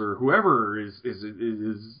Brothers or whoever is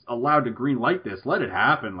allowed to green light this. Let it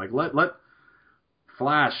happen. Like, let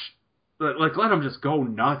Flash. Let them just go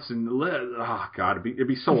nuts and God, it'd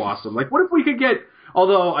be so awesome. Like, what if we could get?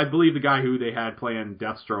 Although I believe the guy who they had playing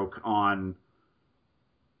Deathstroke on.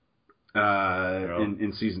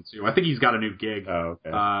 In season 2, I think he's got a new gig. Oh,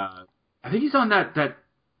 okay. I think he's on that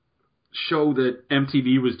show that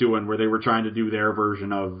MTV was doing where they were trying to do their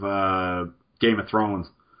version of Game of Thrones.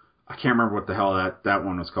 I can't remember what the hell that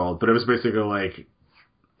one was called, but it was basically like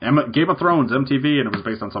Game of Thrones MTV, and it was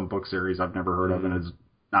based on some book series I've never heard of, and it's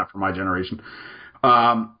not for my generation.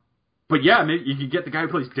 But yeah, maybe you could get the guy who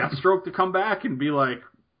plays Deathstroke to come back and be like,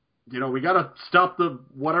 we gotta stop the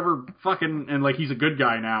whatever fucking, and like he's a good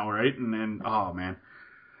guy now, right? And oh man,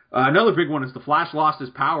 another big one is the Flash lost his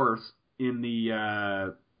powers in the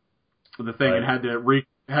thing, and had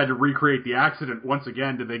to recreate the accident once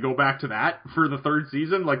again. Did they go back to that for the third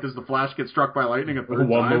season? Like, does the Flash get struck by lightning a third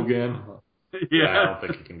one time? Again? Yeah, I don't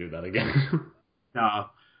think he can do that again. No.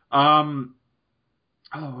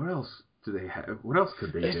 What else do they have? What else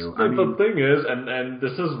could they do? The thing is, and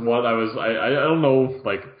this is what I don't know,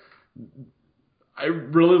 like, I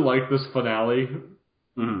really like this finale,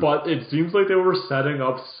 but it seems like they were setting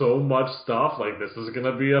up so much stuff, like this is going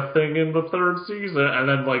to be a thing in the third season, and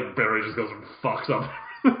then like Barry just goes and fucks up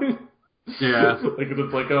everything. Yeah. Like,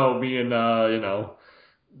 it's like, me and,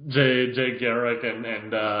 Jay Garrick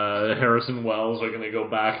and Harrison Wells are going to go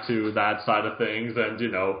back to that side of things, and,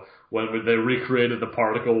 when they recreated the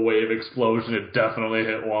particle wave explosion, it definitely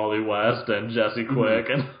hit Wally West and Jesse Quick,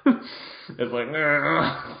 and it's like,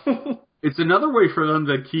 It's another way for them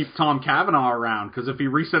to keep Tom Cavanaugh around, because if he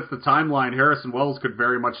resets the timeline, Harrison Wells could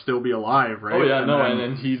very much still be alive, right? Oh yeah,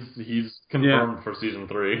 and he's confirmed for season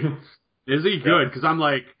 3. Is he? Good, because I'm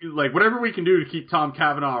like whatever we can do to keep Tom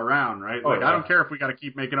Cavanaugh around, right? Like, I don't care if we got to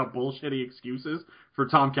keep making up bullshitty excuses for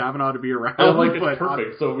Tom Cavanaugh to be around. It's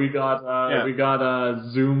perfect. So we got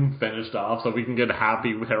Zoom finished off, so we can get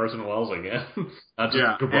happy with Harrison Wells again. Not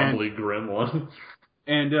just grumbly grim one.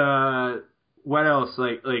 And what else?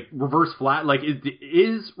 Like Reverse Flash. Like,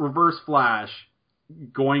 is Reverse Flash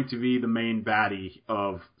going to be the main baddie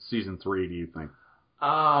of season 3? Do you think?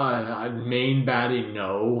 Main baddie,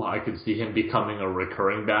 no. I could see him becoming a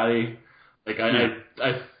recurring baddie. Like,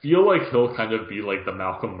 I feel like he'll kind of be like the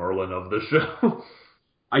Malcolm Merlin of the show.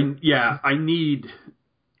 I need...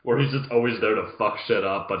 Or he's just always there to fuck shit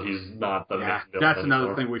up, but he's not the main villain that's another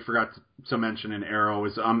anymore. thing we forgot to mention in Arrow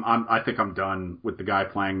is I think I'm done with the guy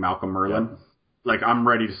playing Malcolm Merlin. Yep. Like, I'm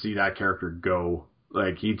ready to see that character go.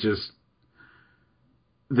 Like, he just...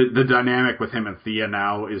 The dynamic with him and Thea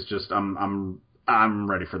now is just... I'm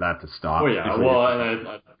ready for that to stop. Oh yeah,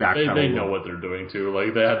 they know what they're doing too.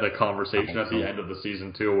 Like, they had the conversation at the end of the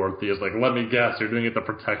season 2 where Thea's like, "Let me guess, you're doing it to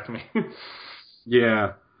protect me."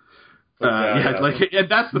 Yeah. And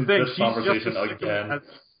that's the thing. This she's conversation just again.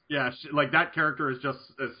 Like, that character is just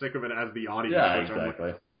as sick of it as the audience. Yeah, exactly. Like,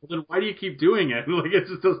 well, then why do you keep doing it? Like, it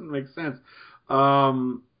just doesn't make sense.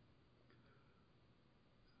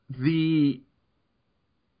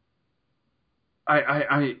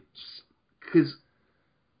 Because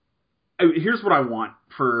here's what I want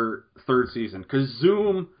for third season. Because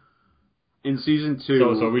Zoom in season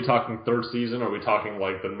 2. So are we talking third season, or are we talking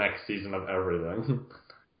like the next season of everything?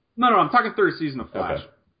 No, I'm talking third season of Flash. Okay.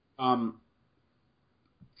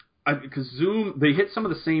 Because Zoom, they hit some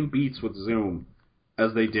of the same beats with Zoom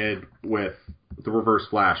as they did with the Reverse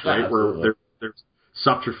Flash, right? Where there's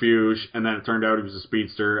subterfuge, and then it turned out he was a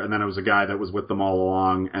speedster, and then it was a guy that was with them all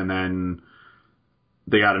along, and then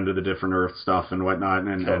they got into the different Earth stuff and whatnot.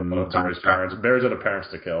 And Barry's had a parents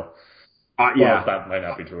to kill. Yeah. Well, that might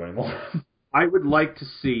not be true anymore. I would like to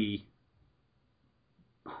see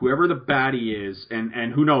whoever the baddie is,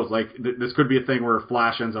 and who knows, like, this could be a thing where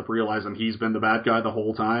Flash ends up realizing he's been the bad guy the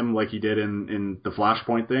whole time, like he did in the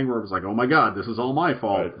Flashpoint thing, where it was like, oh my god, this is all my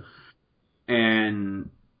fault. Right. And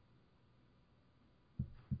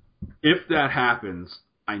if that happens,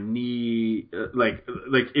 I need,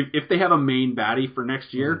 if they have a main baddie for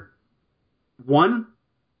next year, one,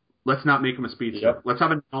 let's not make him a speedster. Yep. Let's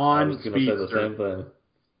have a non-speedster. I was going to say the same thing.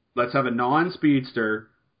 Let's have a non-speedster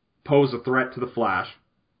pose a threat to the Flash.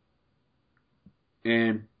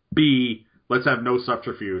 And B, let's have no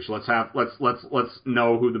subterfuge. Let's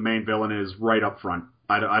know who the main villain is right up front.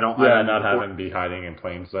 Not have him be hiding in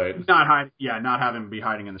plain sight. Not have him be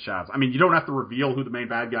hiding in the shadows. I mean, you don't have to reveal who the main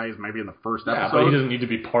bad guy is maybe in the first episode. Yeah, but he doesn't need to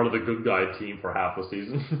be part of the good guy team for half the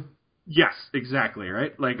season. Yes, exactly,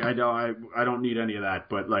 right? Like, I don't need any of that,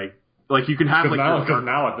 but like you can have because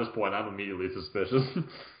now at this point I'm immediately suspicious.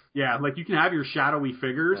 Yeah, like you can have your shadowy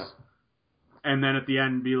figures, and then at the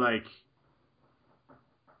end be like,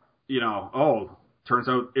 turns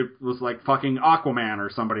out it was like fucking Aquaman or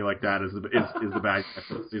somebody like that is the bad guy. That's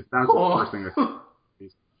the first thing.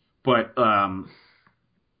 But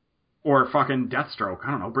or fucking Deathstroke.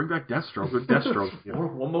 I don't know. Bring back Deathstroke. With Deathstroke.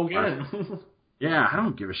 One more again. Yeah, I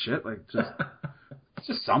don't give a shit. Like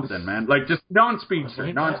just something, man. Like just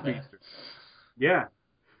non-speedster. Yeah.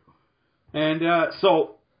 And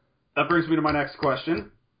so that brings me to my next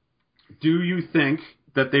question. Do you think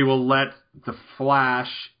that they will let the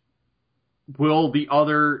Flash? Will the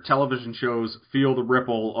other television shows feel the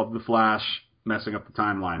ripple of the Flash messing up the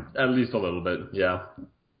timeline? At least a little bit, yeah.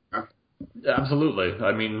 Absolutely.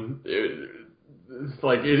 I mean, it's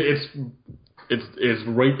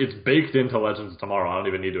baked into Legends of Tomorrow. I don't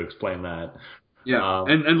even need to explain that. Yeah,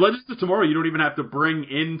 and Legends of Tomorrow, you don't even have to bring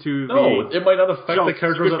into it might not affect the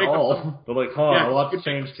characters at all. They're like, a lot's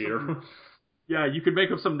changed here. Yeah, you could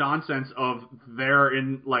make up some nonsense of there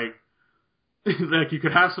in, like, like you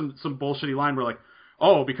could have some bullshitty line where, like,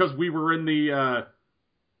 oh, because we were in the,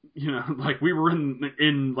 we were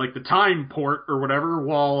in like the time port or whatever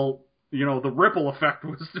while, the ripple effect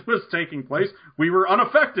was taking place, we were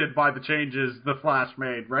unaffected by the changes the Flash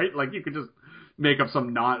made, right? Like, you could just make up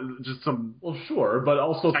Well, sure, but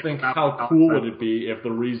also think how cool would it be if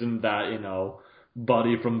the reason that,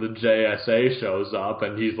 Buddy from the JSA shows up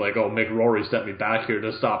and he's like, oh, Mick Rory sent me back here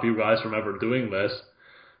to stop you guys from ever doing this.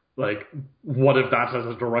 Like, what if that's as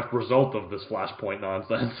a direct result of this Flashpoint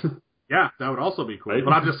nonsense? Yeah, that would also be cool. Right?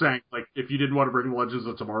 But I'm just saying, like, if you didn't want to bring Legends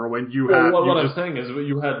of Tomorrow in, what I'm saying is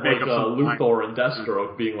you had, like, Luthor and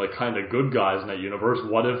Deathstroke being, like, kind of good guys in that universe.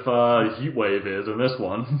 What if Heatwave is in this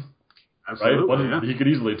one? Absolutely, right? He could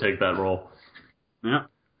easily take that role. Yeah.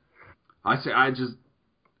 I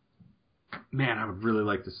would really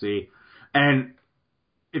like to see. And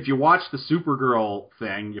if you watch the Supergirl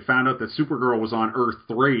thing, you found out that Supergirl was on Earth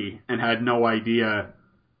 3 and had no idea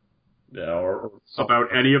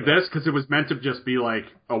about any of this, because it was meant to just be like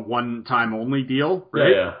a one-time only deal,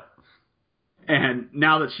 right? Yeah. And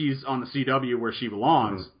now that she's on the CW where she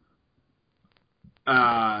belongs,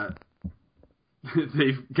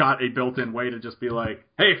 they've got a built-in way to just be like,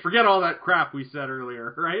 hey, forget all that crap we said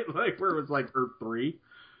earlier, right? Like, where it was like Earth 3.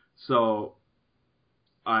 So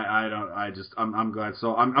I'm glad.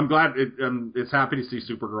 So I'm glad it's happy to see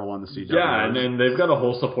Supergirl on the CW. Yeah, and then they've got a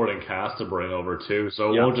whole supporting cast to bring over too.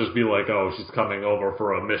 So it won't just be like, oh, she's coming over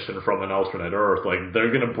for a mission from an alternate Earth. Like,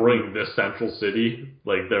 they're gonna bring this central city.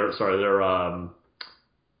 Like, they're I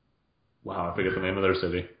forget the name of their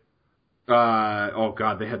city. Oh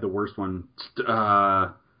god, they had the worst one.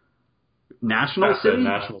 National City.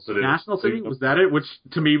 Was that it? Which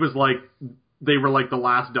to me was like, they were like the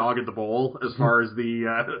last dog at the bowl as far as the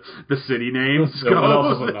city names go. What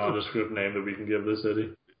else is a nondescript name that we can give this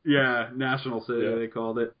city? Yeah, National City, they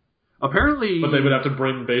called it. Apparently... But they would have to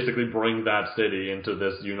bring that city into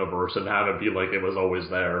this universe and have it be like it was always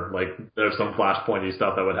there. Like, there's some Flashpoint-y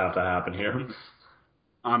stuff that would have to happen here.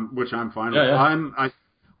 Which I'm fine with. Yeah.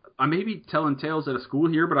 I may be telling tales at a school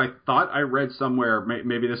here, but I thought I read somewhere,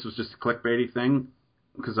 maybe this was just a clickbaity thing,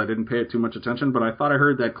 because I didn't pay it too much attention, but I thought I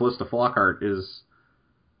heard that Callista Flockhart is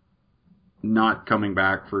not coming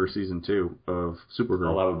back for season 2 of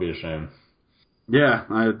Supergirl. Well, that would be a shame. Yeah,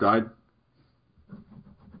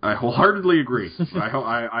 I wholeheartedly agree. I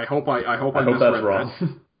hope that's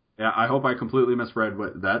wrong. Yeah, I hope I completely misread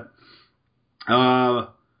that.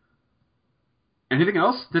 Anything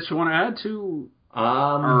else that you want to add to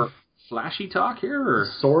our flashy talk here? Or?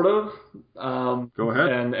 Sort of. Go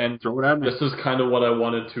ahead. And throw it at me. This is kind of what I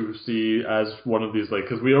wanted to see as one of these, like,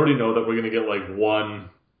 because we already know that we're going to get, like,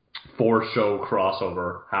 one 4-show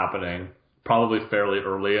crossover happening probably fairly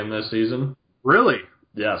early in this season. Really?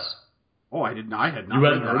 Yes. Oh, I did not. I had not. You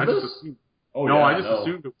hadn't heard this? Assumed, I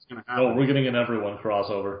assumed it was going to happen. No, we're getting an everyone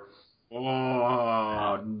crossover.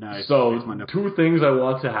 Oh, nice. So, 2 things I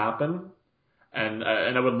want to happen, and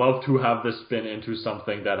I would love to have this spin into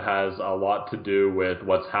something that has a lot to do with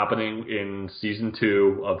what's happening in Season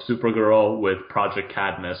 2 of Supergirl with Project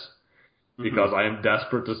Cadmus, because I am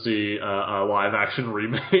desperate to see a live-action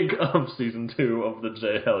remake of Season 2 of the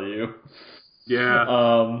JLU.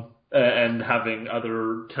 Yeah. And having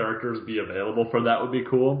other characters be available for that would be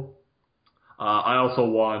cool. I also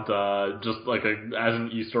want, just like as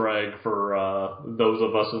an Easter egg for those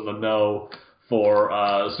of us in the know, for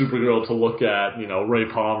Supergirl to look at, Ray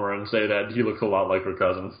Palmer and say that he looks a lot like her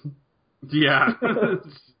cousin. Yeah.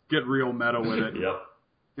 Get real meta with it. Yep.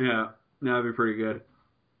 Yeah. That'd be pretty good.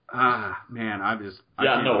 Man, I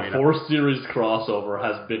 4-series crossover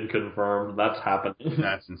has been confirmed. That's happening.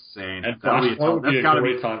 That's insane. And Flashpoint would be a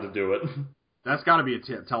great time to do it. That's got to be a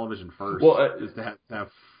television first. Well, is to have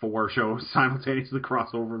 4 shows simultaneously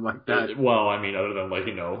crossover like that. Well, I mean, other than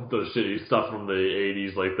the shitty stuff from the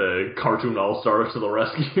 80s, like the cartoon All-Stars to the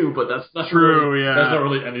rescue, but that's not true. Really, yeah, that's not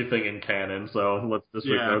really anything in canon. So let's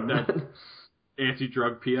disregard that.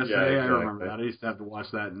 Anti-drug PSA. Yeah, exactly. I remember that. I used to have to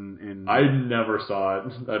watch that in I never saw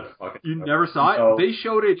it. You never saw it? No. They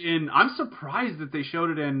showed it in. I'm surprised that they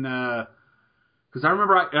showed it in. Because I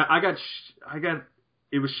remember I got.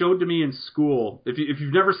 It was showed to me in school. If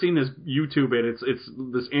you've never seen this, YouTube it. It's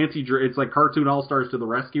this It's like Cartoon All Stars to the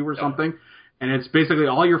Rescue or something, and it's basically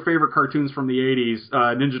all your favorite cartoons from the '80s: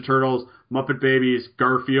 Ninja Turtles, Muppet Babies,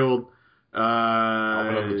 Garfield,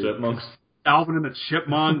 Alvin and the Chipmunks. Alvin and the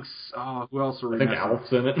Chipmunks. Oh, who else are we? I think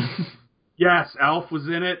Alf's in it. Yes, Alf was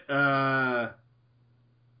in it.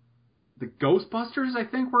 The Ghostbusters, I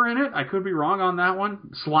think, were in it. I could be wrong on that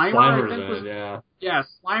one. Slimer, I think, was in it, yeah. Yeah,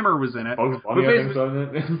 Slimer was in it. Bugs Bunny, I think, was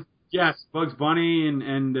in it. Yes, Bugs Bunny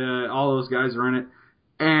and all those guys are in it.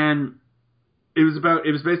 And it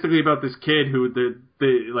was basically about this kid who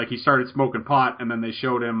he started smoking pot, and then they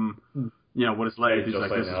showed him, what it's like. He's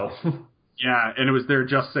like, no. Yeah, and it was their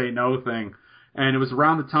Just Say No thing. And it was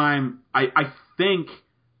around the time, I think,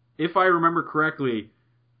 if I remember correctly,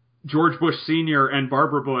 George Bush Sr. and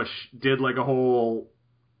Barbara Bush did like a whole,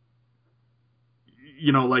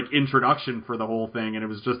 introduction for the whole thing, and it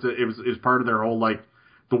was just it was part of their whole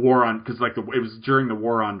the war on, because it was during the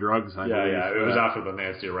war on drugs. I believe. It was after the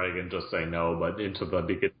Nancy Reagan Just Say No, but into the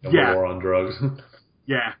beginning of the war on drugs.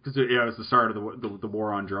 Yeah, because it was the start of the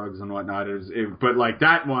war on drugs and whatnot. But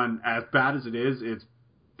that one, as bad as it is, it's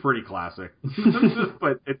pretty classic.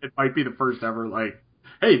 But it might be the first ever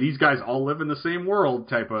hey, these guys all live in the same world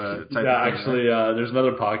type of thing. Actually, there's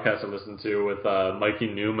another podcast I listen to with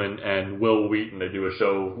Mikey Newman and Will Wheaton. They do a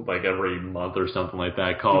show every month or something like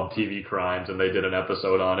that called TV Crimes, and they did an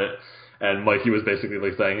episode on it. And Mikey was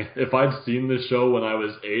basically saying, if I'd seen this show when I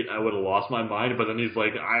was 8, I would have lost my mind. But then he's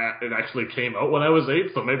like, it actually came out when I was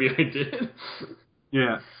 8, so maybe I did.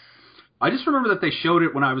 Yeah. I just remember that they showed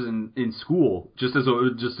it when I was in school, just as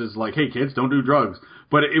hey kids, don't do drugs.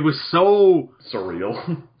 But it was so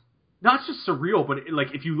surreal. Not just surreal, but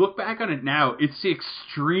if you look back on it now, it's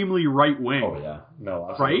extremely right wing. Oh yeah, no,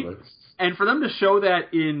 absolutely. Right? And for them to show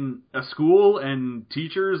that in a school and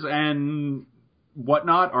teachers and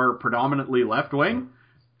whatnot are predominantly left wing,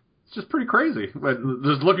 it's just pretty crazy. But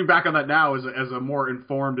just looking back on that now as a more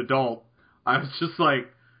informed adult, I was just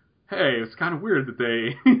like, hey, it's kind of weird that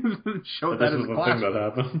they showed that in the classroom. Thing that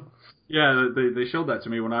happened. Yeah, they showed that to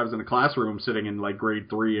me when I was in a classroom sitting in grade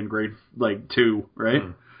 3 and grade 2, right?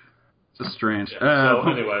 Mm. It's just strange. So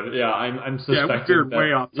anyway, I'm suspecting. Yeah, we veered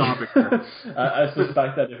way off topic there. I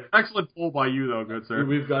suspect that. Excellent pull by you, though, good sir.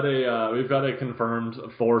 We've got a confirmed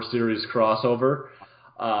 4-series crossover.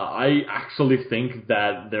 I actually think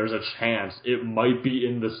that there's a chance it might be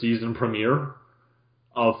in the season premiere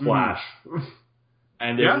of Flash.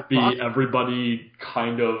 And it would be everybody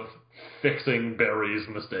kind of fixing Barry's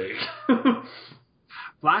mistake.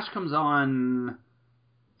 Flash comes on...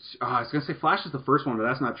 I was going to say Flash is the first one, but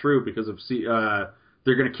that's not true because of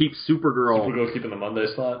they're going to keep Supergirl... Supergirl's keeping the Monday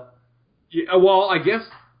slot? Yeah, well, I guess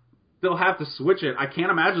they'll have to switch it. I can't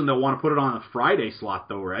imagine they'll want to put it on a Friday slot,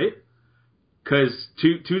 though, right? Because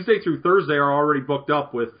Tuesday through Thursday are already booked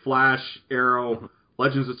up with Flash, Arrow,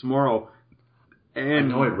 Legends of Tomorrow. And I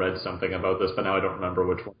know I read something about this, but now I don't remember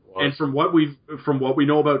which one it was. And from what we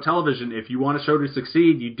know about television, if you want a show to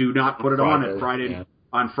succeed, you do not put it on at Friday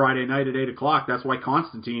night at 8:00. That's why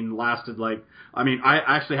Constantine lasted I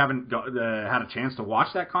actually haven't had a chance to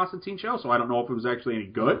watch that Constantine show, so I don't know if it was actually any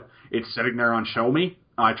good. It's sitting there on Show Me.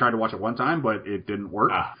 I tried to watch it one time, but it didn't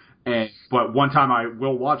work. But one time I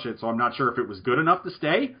will watch it, so I'm not sure if it was good enough to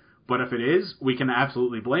stay. But if it is, we can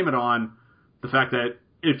absolutely blame it on the fact that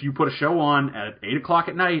if you put a show on at 8:00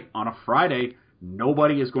 at night on a Friday,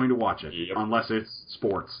 nobody is going to watch it unless it's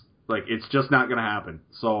sports. It's just not going to happen.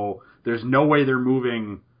 So there's no way they're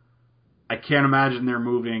moving. I can't imagine they're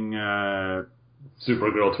moving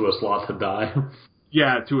Supergirl to a slot to die.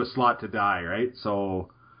 Yeah, to a slot to die, right?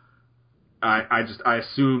 So I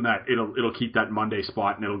assume that it'll keep that Monday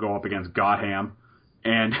spot and it'll go up against Gotham.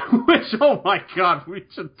 And oh my God, we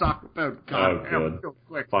should talk about Gotham real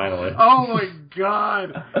quick. Finally. Oh my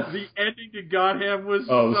God, the ending to Gotham was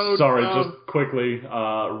so sorry, dumb. just quickly,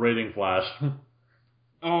 rating flash.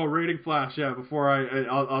 Oh, rating flash, yeah. Before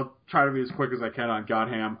I'll try to be as quick as I can on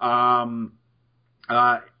Gotham.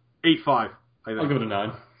 8.5. I'll give it a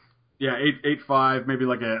 9. Yeah, 8.5, maybe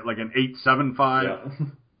like an 8.75. Yeah.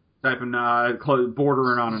 Type of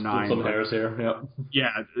bordering on a 9. Some hairs here. Yeah.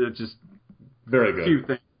 Yeah, it's just. Very good. Few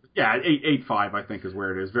things. Yeah, 8.5 I think is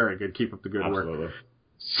where it is. Very good. Keep up the good work.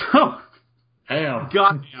 So,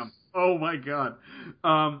 Goddamn. Oh my God.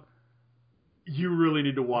 You really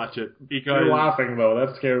need to watch it because you're laughing though.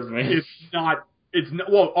 That scares me. It's not. It's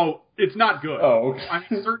not good. Oh, okay. I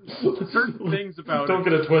mean, certain things about Don't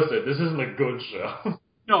get it twisted. This isn't a good show.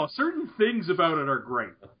 No, certain things about it are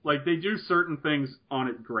great. They do certain things on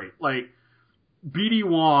it great. B.D.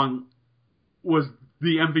 Wong was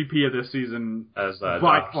the MVP of this season as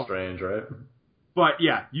Doctor Strange, right? But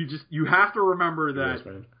yeah, you have to remember that.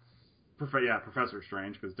 Professor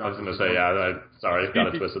Strange. Because I was going to say, sorry, got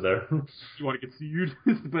it twisted there. You want to get sued,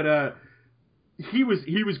 but he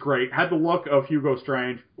was great. Had the look of Hugo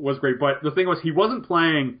Strange, was great. But the thing was, he wasn't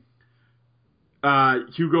playing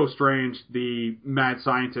Hugo Strange, the mad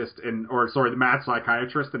scientist the mad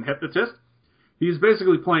psychiatrist and hypnotist. He's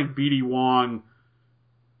basically playing B.D. Wong.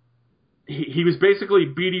 He was basically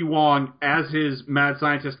B.D. Wong as his mad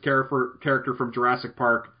scientist character from Jurassic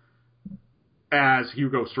Park as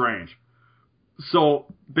Hugo Strange. So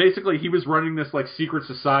basically, he was running this secret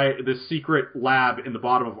society, this secret lab in the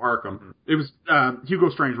bottom of Arkham. Mm-hmm. It was Hugo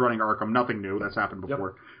Strange running Arkham. Nothing new. That's happened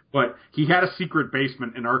before. Yep. But he had a secret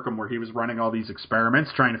basement in Arkham where he was running all these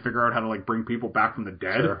experiments, trying to figure out how to bring people back from the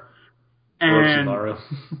dead. Sure. And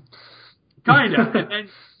kind of, and then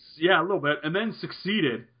a little bit, and then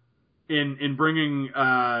succeeded in bringing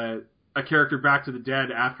a character back to the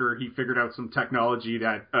dead after he figured out some technology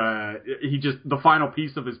that the final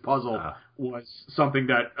piece of his puzzle was something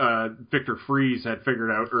that Victor Fries had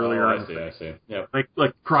figured out earlier. I see. Yep.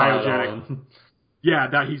 Like cryogenic. Yeah,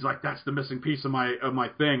 that he's that's the missing piece of my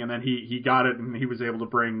thing, and then he got it, and he was able to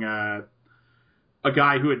bring a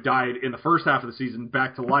guy who had died in the first half of the season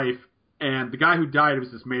back to life. And the guy who died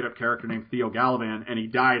was this made up character named Theo Galavan, and he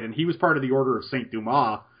died, and he was part of the Order of Saint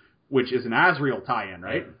Dumas, which is an Azrael tie-in,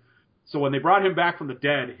 right? So when they brought him back from the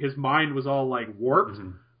dead, his mind was all warped,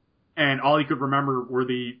 mm-hmm. and all he could remember were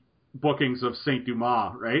the bookings of Saint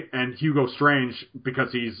Dumas, right? And Hugo Strange,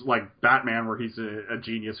 because he's like Batman, where he's a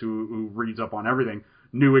genius who reads up on everything,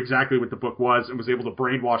 knew exactly what the book was and was able to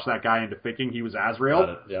brainwash that guy into thinking he was Azrael. Got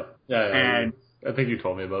it. Yep. Yeah. And I think you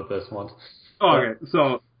told me about this once. Oh, okay,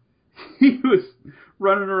 so he was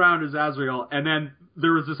running around as Azrael, and then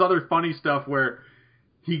there was this other funny stuff where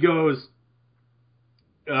he goes.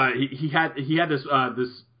 He had this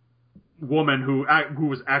woman who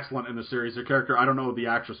was excellent in the series. Her character, I don't know the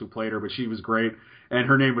actress who played her, but she was great, and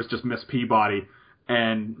her name was just Miss Peabody.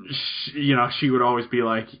 And she would always be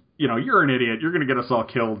like, you're an idiot, you're gonna get us all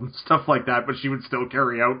killed and stuff like that. But she would still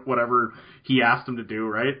carry out whatever he asked him to do,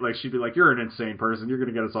 right? She'd be like, you're an insane person, you're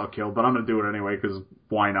gonna get us all killed, but I'm gonna do it anyway because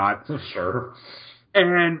why not? Sure.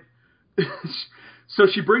 And so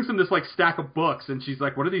she brings him this stack of books, and she's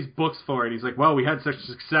like, what are these books for? And he's like, well, we had such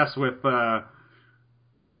success with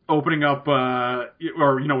opening up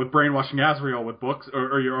with brainwashing Azrael with books,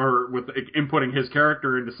 or with inputting his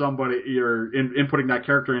character into somebody, or inputting that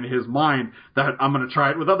character into his mind, that I'm going to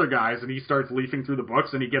try it with other guys. And he starts leafing through the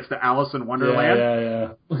books, and he gets to Alice in Wonderland.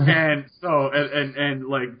 Yeah. And so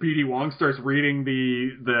and B.D. Wong starts reading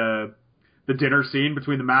the dinner scene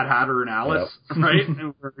between the Mad Hatter and Alice, yep. Right?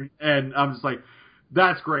 And I'm just like,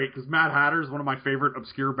 that's great, because Mad Hatter is one of my favorite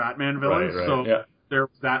obscure Batman villains. Right, so yeah. There's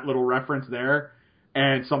that little reference there.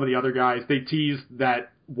 And some of the other guys, they tease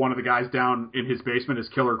that one of the guys down in his basement is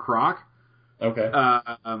Killer Croc. Okay.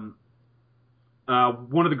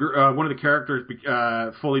 One of the characters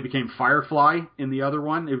fully became Firefly in the other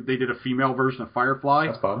one. They did a female version of Firefly.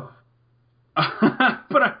 That's fun.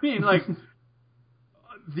 But I mean, like,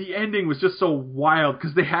 the ending was just so wild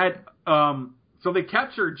because they had so they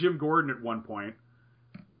captured Jim Gordon at one point,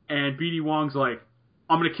 and BD Wong's like,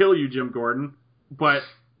 "I'm going to kill you, Jim Gordon, but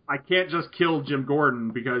I can't just kill Jim Gordon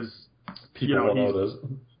because people will notice."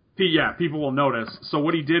 Yeah, people will notice. So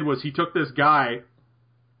what he did was he took this guy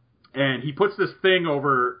and he puts this thing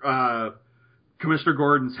over Commissioner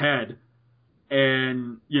Gordon's head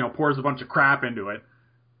and, pours a bunch of crap into it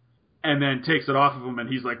and then takes it off of him, and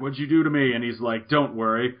he's like, "What'd you do to me?" And he's like, "Don't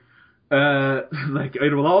worry.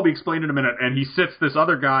 It will all be explained in a minute." And he sits this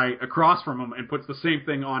other guy across from him and puts the same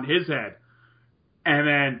thing on his head and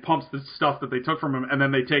then pumps the stuff that they took from him, and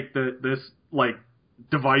then they take this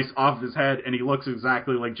device off his head, and he looks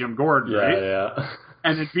exactly like Jim Gordon, right? Yeah.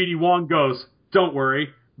 And then BD Wong goes, "Don't worry,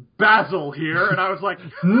 Basil here," and I was like,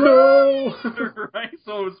 "No!" Right?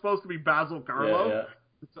 So it was supposed to be Basil Karlo,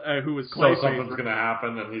 who was Clayface. So something's going to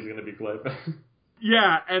happen, and he's going to be Clayface.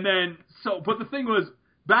 Yeah, and then, but the thing was,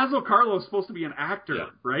 Basil Karlo is supposed to be an actor,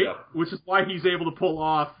 right? Yep. Which is why he's able to pull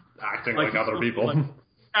off... acting like other people.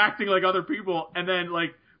 Acting like other people, and then,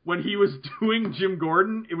 when he was doing Jim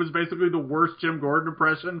Gordon, it was basically the worst Jim Gordon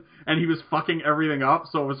impression, and he was fucking everything up,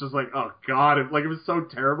 so it was just like, oh god, it was so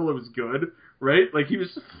terrible it was good, right? He was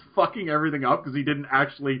just fucking everything up because he didn't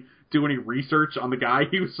actually do any research on the guy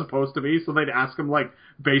he was supposed to be, so they'd ask him,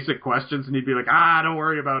 basic questions, and he'd be like, don't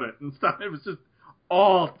worry about it, and stuff. It was just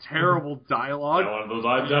all terrible dialogue. One of those,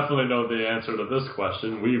 I definitely know the answer to this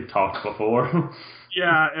question. We've talked before.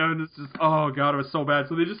 Yeah, and it's just, oh god, it was so bad.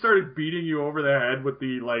 So they just started beating you over the head with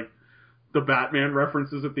the Batman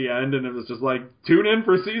references at the end, and it was just tune in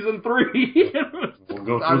for season 3. We'll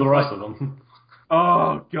go through the rest of them.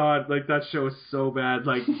 Oh god, that show is so bad.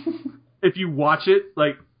 If you watch it,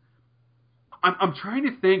 I'm trying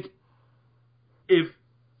to think if,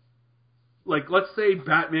 let's say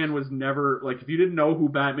Batman was never, if you didn't know who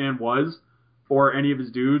Batman was or any of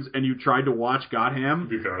his dudes, and you tried to watch Gotham,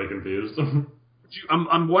 you'd be very confused.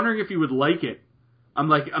 I'm wondering if you would like it.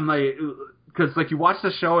 Because you watch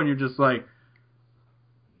the show and you're just like,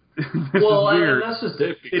 this is weird. And that's just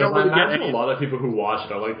it. Because I imagine a lot of people who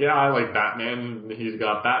watch it are like, yeah, I like Batman. He's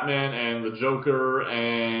got Batman and the Joker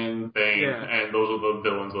and Bane, and those are the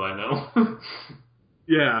villains that I know.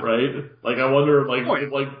 Yeah. Right? I wonder,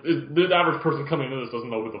 the average person coming into this doesn't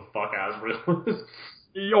know who the fuck Azrael is.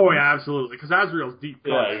 Oh, yeah, absolutely. Because Azrael's deep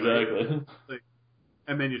cut. Yeah, exactly. Right?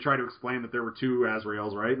 And then you try to explain that there were two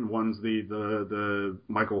Azraels, right? And one's the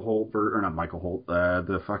Michael Holt, or not Michael Holt,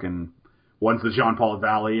 one's the Jean Paul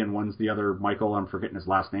Valley, and one's the other Michael. I'm forgetting his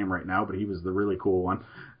last name right now, but he was the really cool one.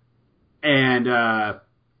 And, oh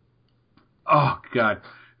god.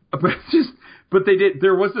 But they did,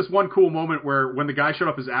 there was this one cool moment where when the guy showed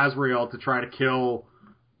up as Azrael to try to kill,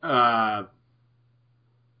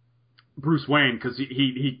 Bruce Wayne, because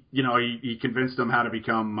he convinced him how to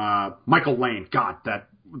become Michael Lane. God, that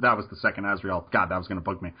was the second Azrael. God, that was going to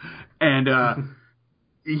bug me. And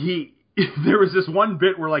there was this one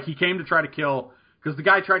bit where he came to try to kill, because the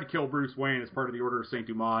guy tried to kill Bruce Wayne as part of the Order of Saint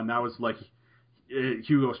Dumas, and that was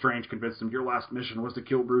Hugo Strange convinced him your last mission was to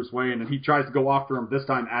kill Bruce Wayne, and he tries to go after him this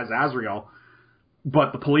time as Azrael,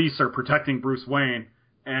 but the police are protecting Bruce Wayne,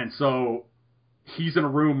 and so he's in a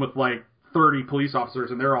room with 30 police officers,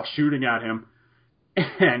 and they're all shooting at him,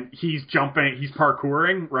 and he's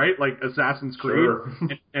parkouring, right, like Assassin's Creed, sure.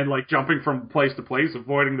 and jumping from place to place,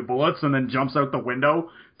 avoiding the bullets, and then jumps out the window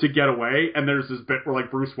to get away, and there's this bit where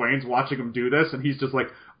Bruce Wayne's watching him do this, and he's just like,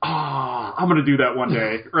 I'm gonna do that one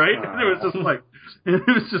day, right? And it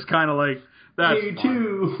was just kind of that's me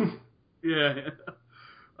too. Yeah.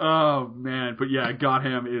 Oh man, but yeah,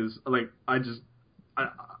 Gotham is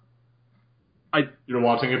You're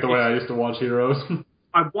watching it the way I used to watch Heroes?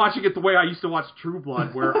 I'm watching it the way I used to watch True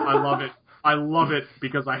Blood, where I love it. I love it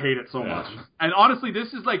because I hate it so much. And honestly,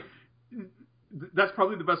 this is that's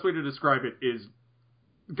probably the best way to describe it, is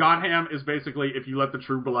Gotham is basically if you let the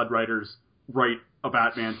True Blood writers write a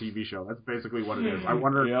Batman TV show. That's basically what it is. I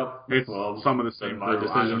wonder if some of the same. My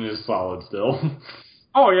decision is solid still.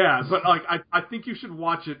 Oh yeah, but I think you should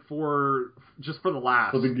watch it just for the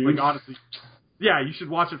laughs. For the goose? Honestly, yeah, you should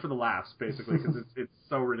watch it for the laughs, basically, because it's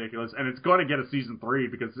so ridiculous, and it's going to get a season 3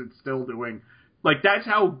 because it's still doing that's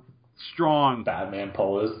how strong Batman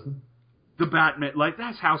Paul is. The Batman,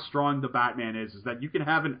 that's how strong the Batman is that you can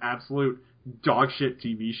have an absolute dog shit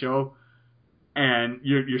TV show, and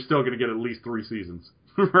you're still going to get at least 3 seasons,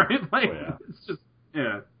 right? It's just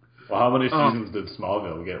Well, how many seasons did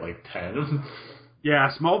Smallville get? 10?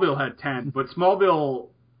 Yeah, Smallville had 10, but Smallville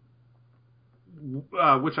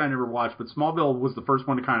which I never watched, but Smallville was the first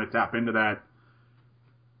one to kind of tap into that.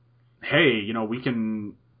 Hey, we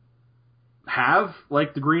can have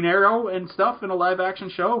like the Green Arrow and stuff in a live action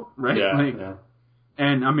show, right? Yeah.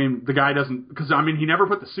 And I mean, the guy doesn't, because I mean, he never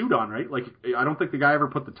put the suit on, right? Like, I don't think the guy ever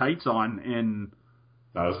put the tights on in.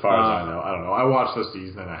 Not as far as I know. I don't know. I watched a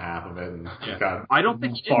season and a half of it, and it got I don't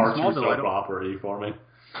think he did far in too Smallville. soap opera-y for me.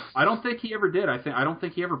 I don't think he ever did. I don't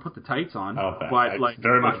think he ever put the tights on. I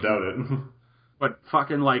very much doubt it. But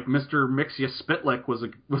fucking like Mr. Mixia Spitlick was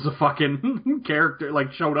a fucking character,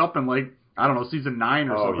 like showed up in like, I don't know, season 9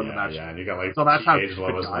 or something. Yeah, and you got like so that's how teenage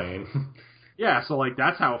Lois Lane. Yeah, so like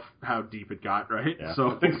that's how deep it got, right? Yeah. So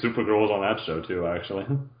I think Supergirl was on that show too, actually.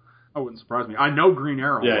 That wouldn't surprise me. I know Green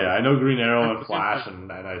Arrow. Yeah, I know Green Arrow and Flash, and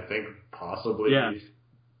I think possibly. Yeah.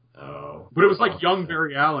 Oh. But it was like young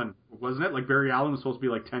Barry Allen, wasn't it? Like Barry Allen was supposed to be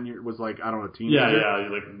like 10 years, was like, I don't know, a teenager. Yeah,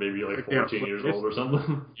 like maybe like 14 years old or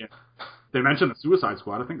something. Yeah. They mentioned the Suicide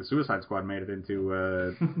Squad. I think the Suicide Squad made it into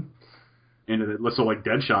the, so like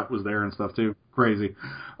Deadshot was there and stuff too. Crazy.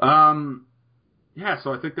 Yeah,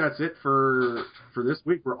 so I think that's it for this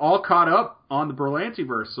week. We're all caught up on the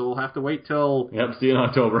Berlanti-verse, so we'll have to wait till... Yep, see you in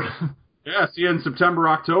October. Yeah, see you in September,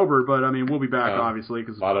 October, but I mean, we'll be back, obviously.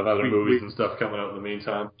 Cause a lot of other movies and stuff coming out in the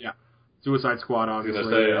meantime. Yeah. Suicide Squad, obviously. I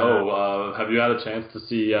was going to say, have you had a chance to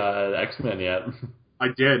see X-Men yet? I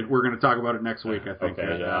did. We're going to talk about it next week, I think.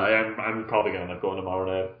 Okay, I'm probably going to end up going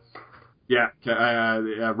tomorrow night. Yeah,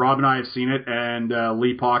 Rob and I have seen it, and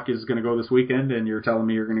Lee Pock is going to go this weekend, and you're telling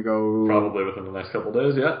me you're going to go... Probably within the next couple of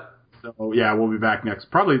days, yeah. So, yeah, we'll be back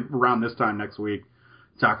probably around this time next week,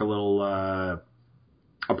 talk a little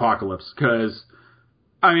Apocalypse, because,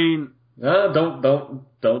 I mean... Don't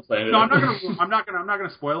say anything. No, I'm not gonna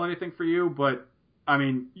spoil anything for you, but, I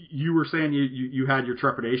mean, you were saying you had your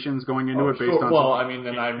trepidations going into it based on... Well, I mean,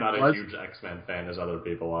 and I'm not a huge X-Men fan as other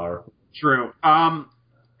people are. True.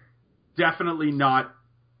 Definitely not.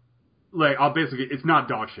 Like, it's not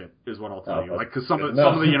dog shit, is what I'll tell you. Like, because some of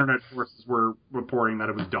the internet sources were reporting that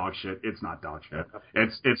it was dog shit. It's not dog shit.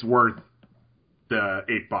 It's worth the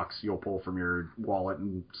 $8 you'll pull from your wallet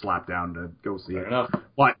and slap down to go see it. Enough.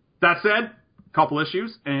 But that said, a couple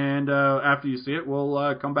issues, and after you see it,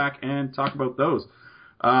 we'll come back and talk about those.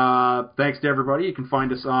 Thanks to everybody. You can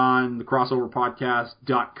find us on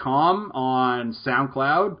thecrossoverpodcast.com, on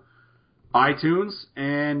SoundCloud, iTunes,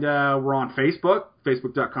 and we're on Facebook,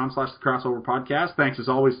 facebook.com/thecrossoverpodcast. Thanks as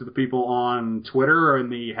always to the people on Twitter and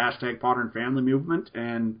the hashtag Potter Family Movement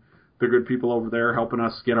and the good people over there helping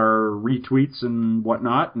us get our retweets and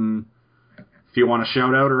whatnot. And if you want a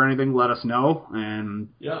shout out or anything, let us know. And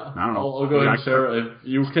yeah, I don't know. I'll go ahead and share. If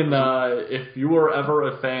you can, if you were ever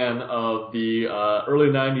a fan of the early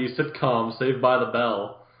 '90s sitcom Saved by the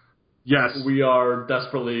Bell. Yes. We are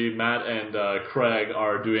desperately, Matt and Craig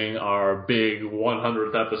are doing our big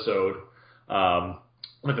 100th episode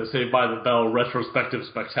with the Saved by the Bell retrospective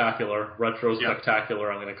spectacular.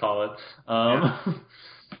 Spectacular, I'm going to call it.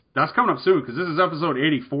 That's coming up soon, because this is episode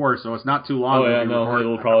 84, so it's not too long. Oh, yeah, no,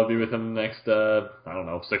 it'll probably be within the next,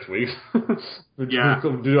 6 weeks. We'll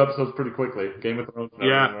do episodes pretty quickly. Game of Thrones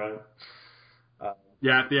and everything, right?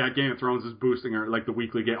 Yeah, Game of Thrones is boosting the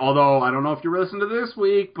weekly game. Although, I don't know if you listened to this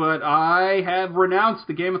week, but I have renounced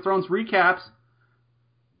the Game of Thrones recaps.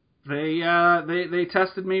 They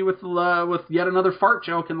tested me with yet another fart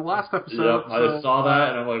joke in the last episode. Yep, I saw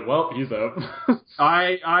that, and I'm like, well, he's out.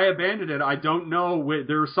 I abandoned it. I don't know.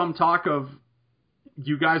 There was some talk of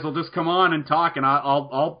you guys will just come on and talk, and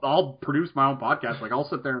I'll produce my own podcast. Like, I'll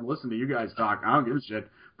sit there and listen to you guys talk. I don't give a shit.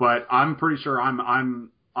 But I'm pretty sure I'm a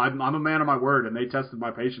man of my word, and they tested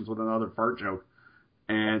my patience with another fart joke,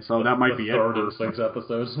 and so that might be it. Third and 6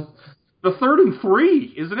 episodes. The third and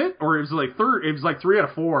 3, isn't it? Or it was like third. It was like 3 out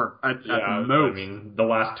of 4 at the most. I mean, the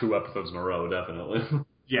last 2 episodes in a row, definitely.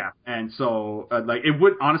 Yeah, and so it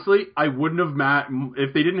would honestly, I wouldn't have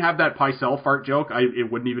if they didn't have that Pycelle fart joke.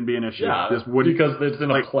 It wouldn't even be an issue. Yeah, because it's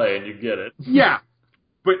in a play and you get it. Yeah.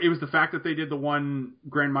 But it was the fact that they did the one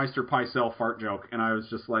Grandmeister Pycelle fart joke, and I was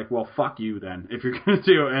just like, well, fuck you then, if you're going to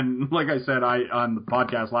do it. And like I said on the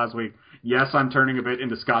podcast last week, yes, I'm turning a bit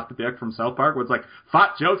into Scott the Dick from South Park, where it's like,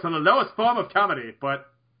 fart jokes are the lowest form of comedy.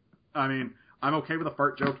 But, I mean, I'm okay with a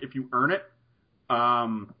fart joke if you earn it.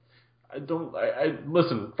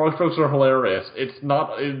 Listen, fart jokes are hilarious. It's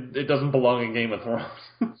not, it doesn't belong in Game of Thrones.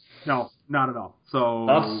 No, not at all. So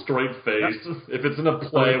not straight faced. Yep. If it's in a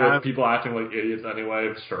play with people acting like idiots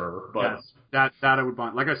anyway, sure. But yes, that I would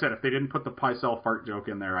want. Like I said, if they didn't put the Pycelle fart joke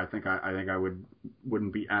in there, I think I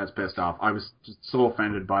wouldn't be as pissed off. I was just so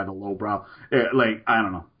offended by the lowbrow. I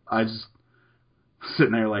don't know. I just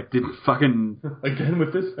sitting there like, did fucking again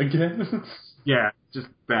with this again? Yeah, just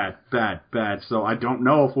bad. So I don't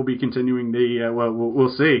know if we'll be continuing the.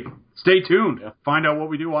 We'll see. Stay tuned. Yeah. Find out what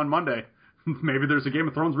we do on Monday. Maybe there's a Game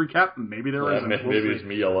of Thrones recap. Maybe there isn't. Maybe it's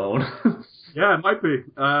me alone. Yeah, it might be.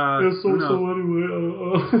 Anyway.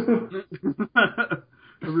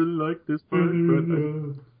 I really like this part.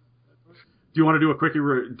 Do you want to do a quickie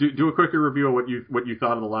do a quickie review of what you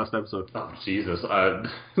thought of the last episode? Oh Jesus! Now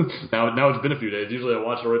it's been a few days. Usually I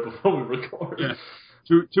watch it right before we record. Yeah.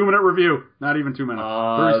 2-minute review. Not even 2 minutes.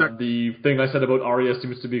 30 seconds. The thing I said about Arya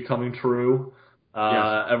seems to be coming true.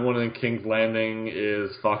 Yes. Everyone in King's Landing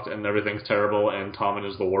is fucked and everything's terrible and Tommen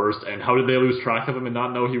is the worst. And how did they lose track of him and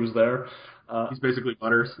not know he was there? He's basically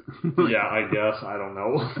Butters. Yeah, I guess. I don't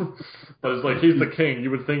know. But it's like, he's the king.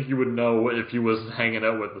 You would think you would know if he was hanging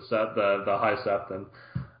out with the High Septon.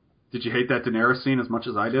 Did you hate that Daenerys scene as much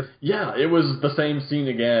as I did? Yeah, it was the same scene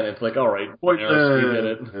again. It's like, alright, Daenerys, we did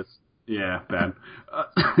it. Yeah, bad.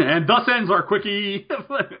 And thus ends our quickie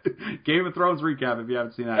Game of Thrones recap, if you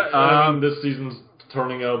haven't seen that. I mean, this season's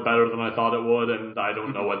turning out better than I thought it would, and I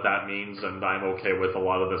don't know what that means, and I'm okay with a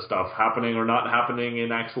lot of this stuff happening or not happening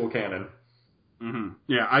in actual canon. Mm-hmm.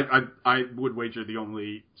 Yeah, I would wager the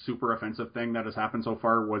only super offensive thing that has happened so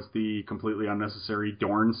far was the completely unnecessary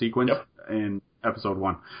Dorne sequence in episode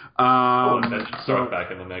 1. And then Stark back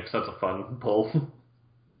in the mix. That's a fun pull.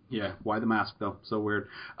 Yeah, why the mask though? So weird.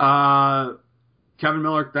 Kevin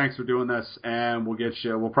Miller, thanks for doing this, and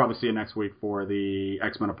we'll probably see you next week for the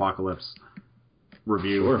X-Men Apocalypse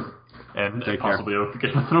review. Sure. And possibly a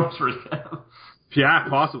Game of Thrones recap. Yeah,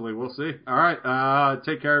 possibly. We'll see. All right.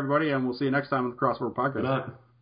 Take care, everybody, and we'll see you next time on the Crossword Podcast. Good night.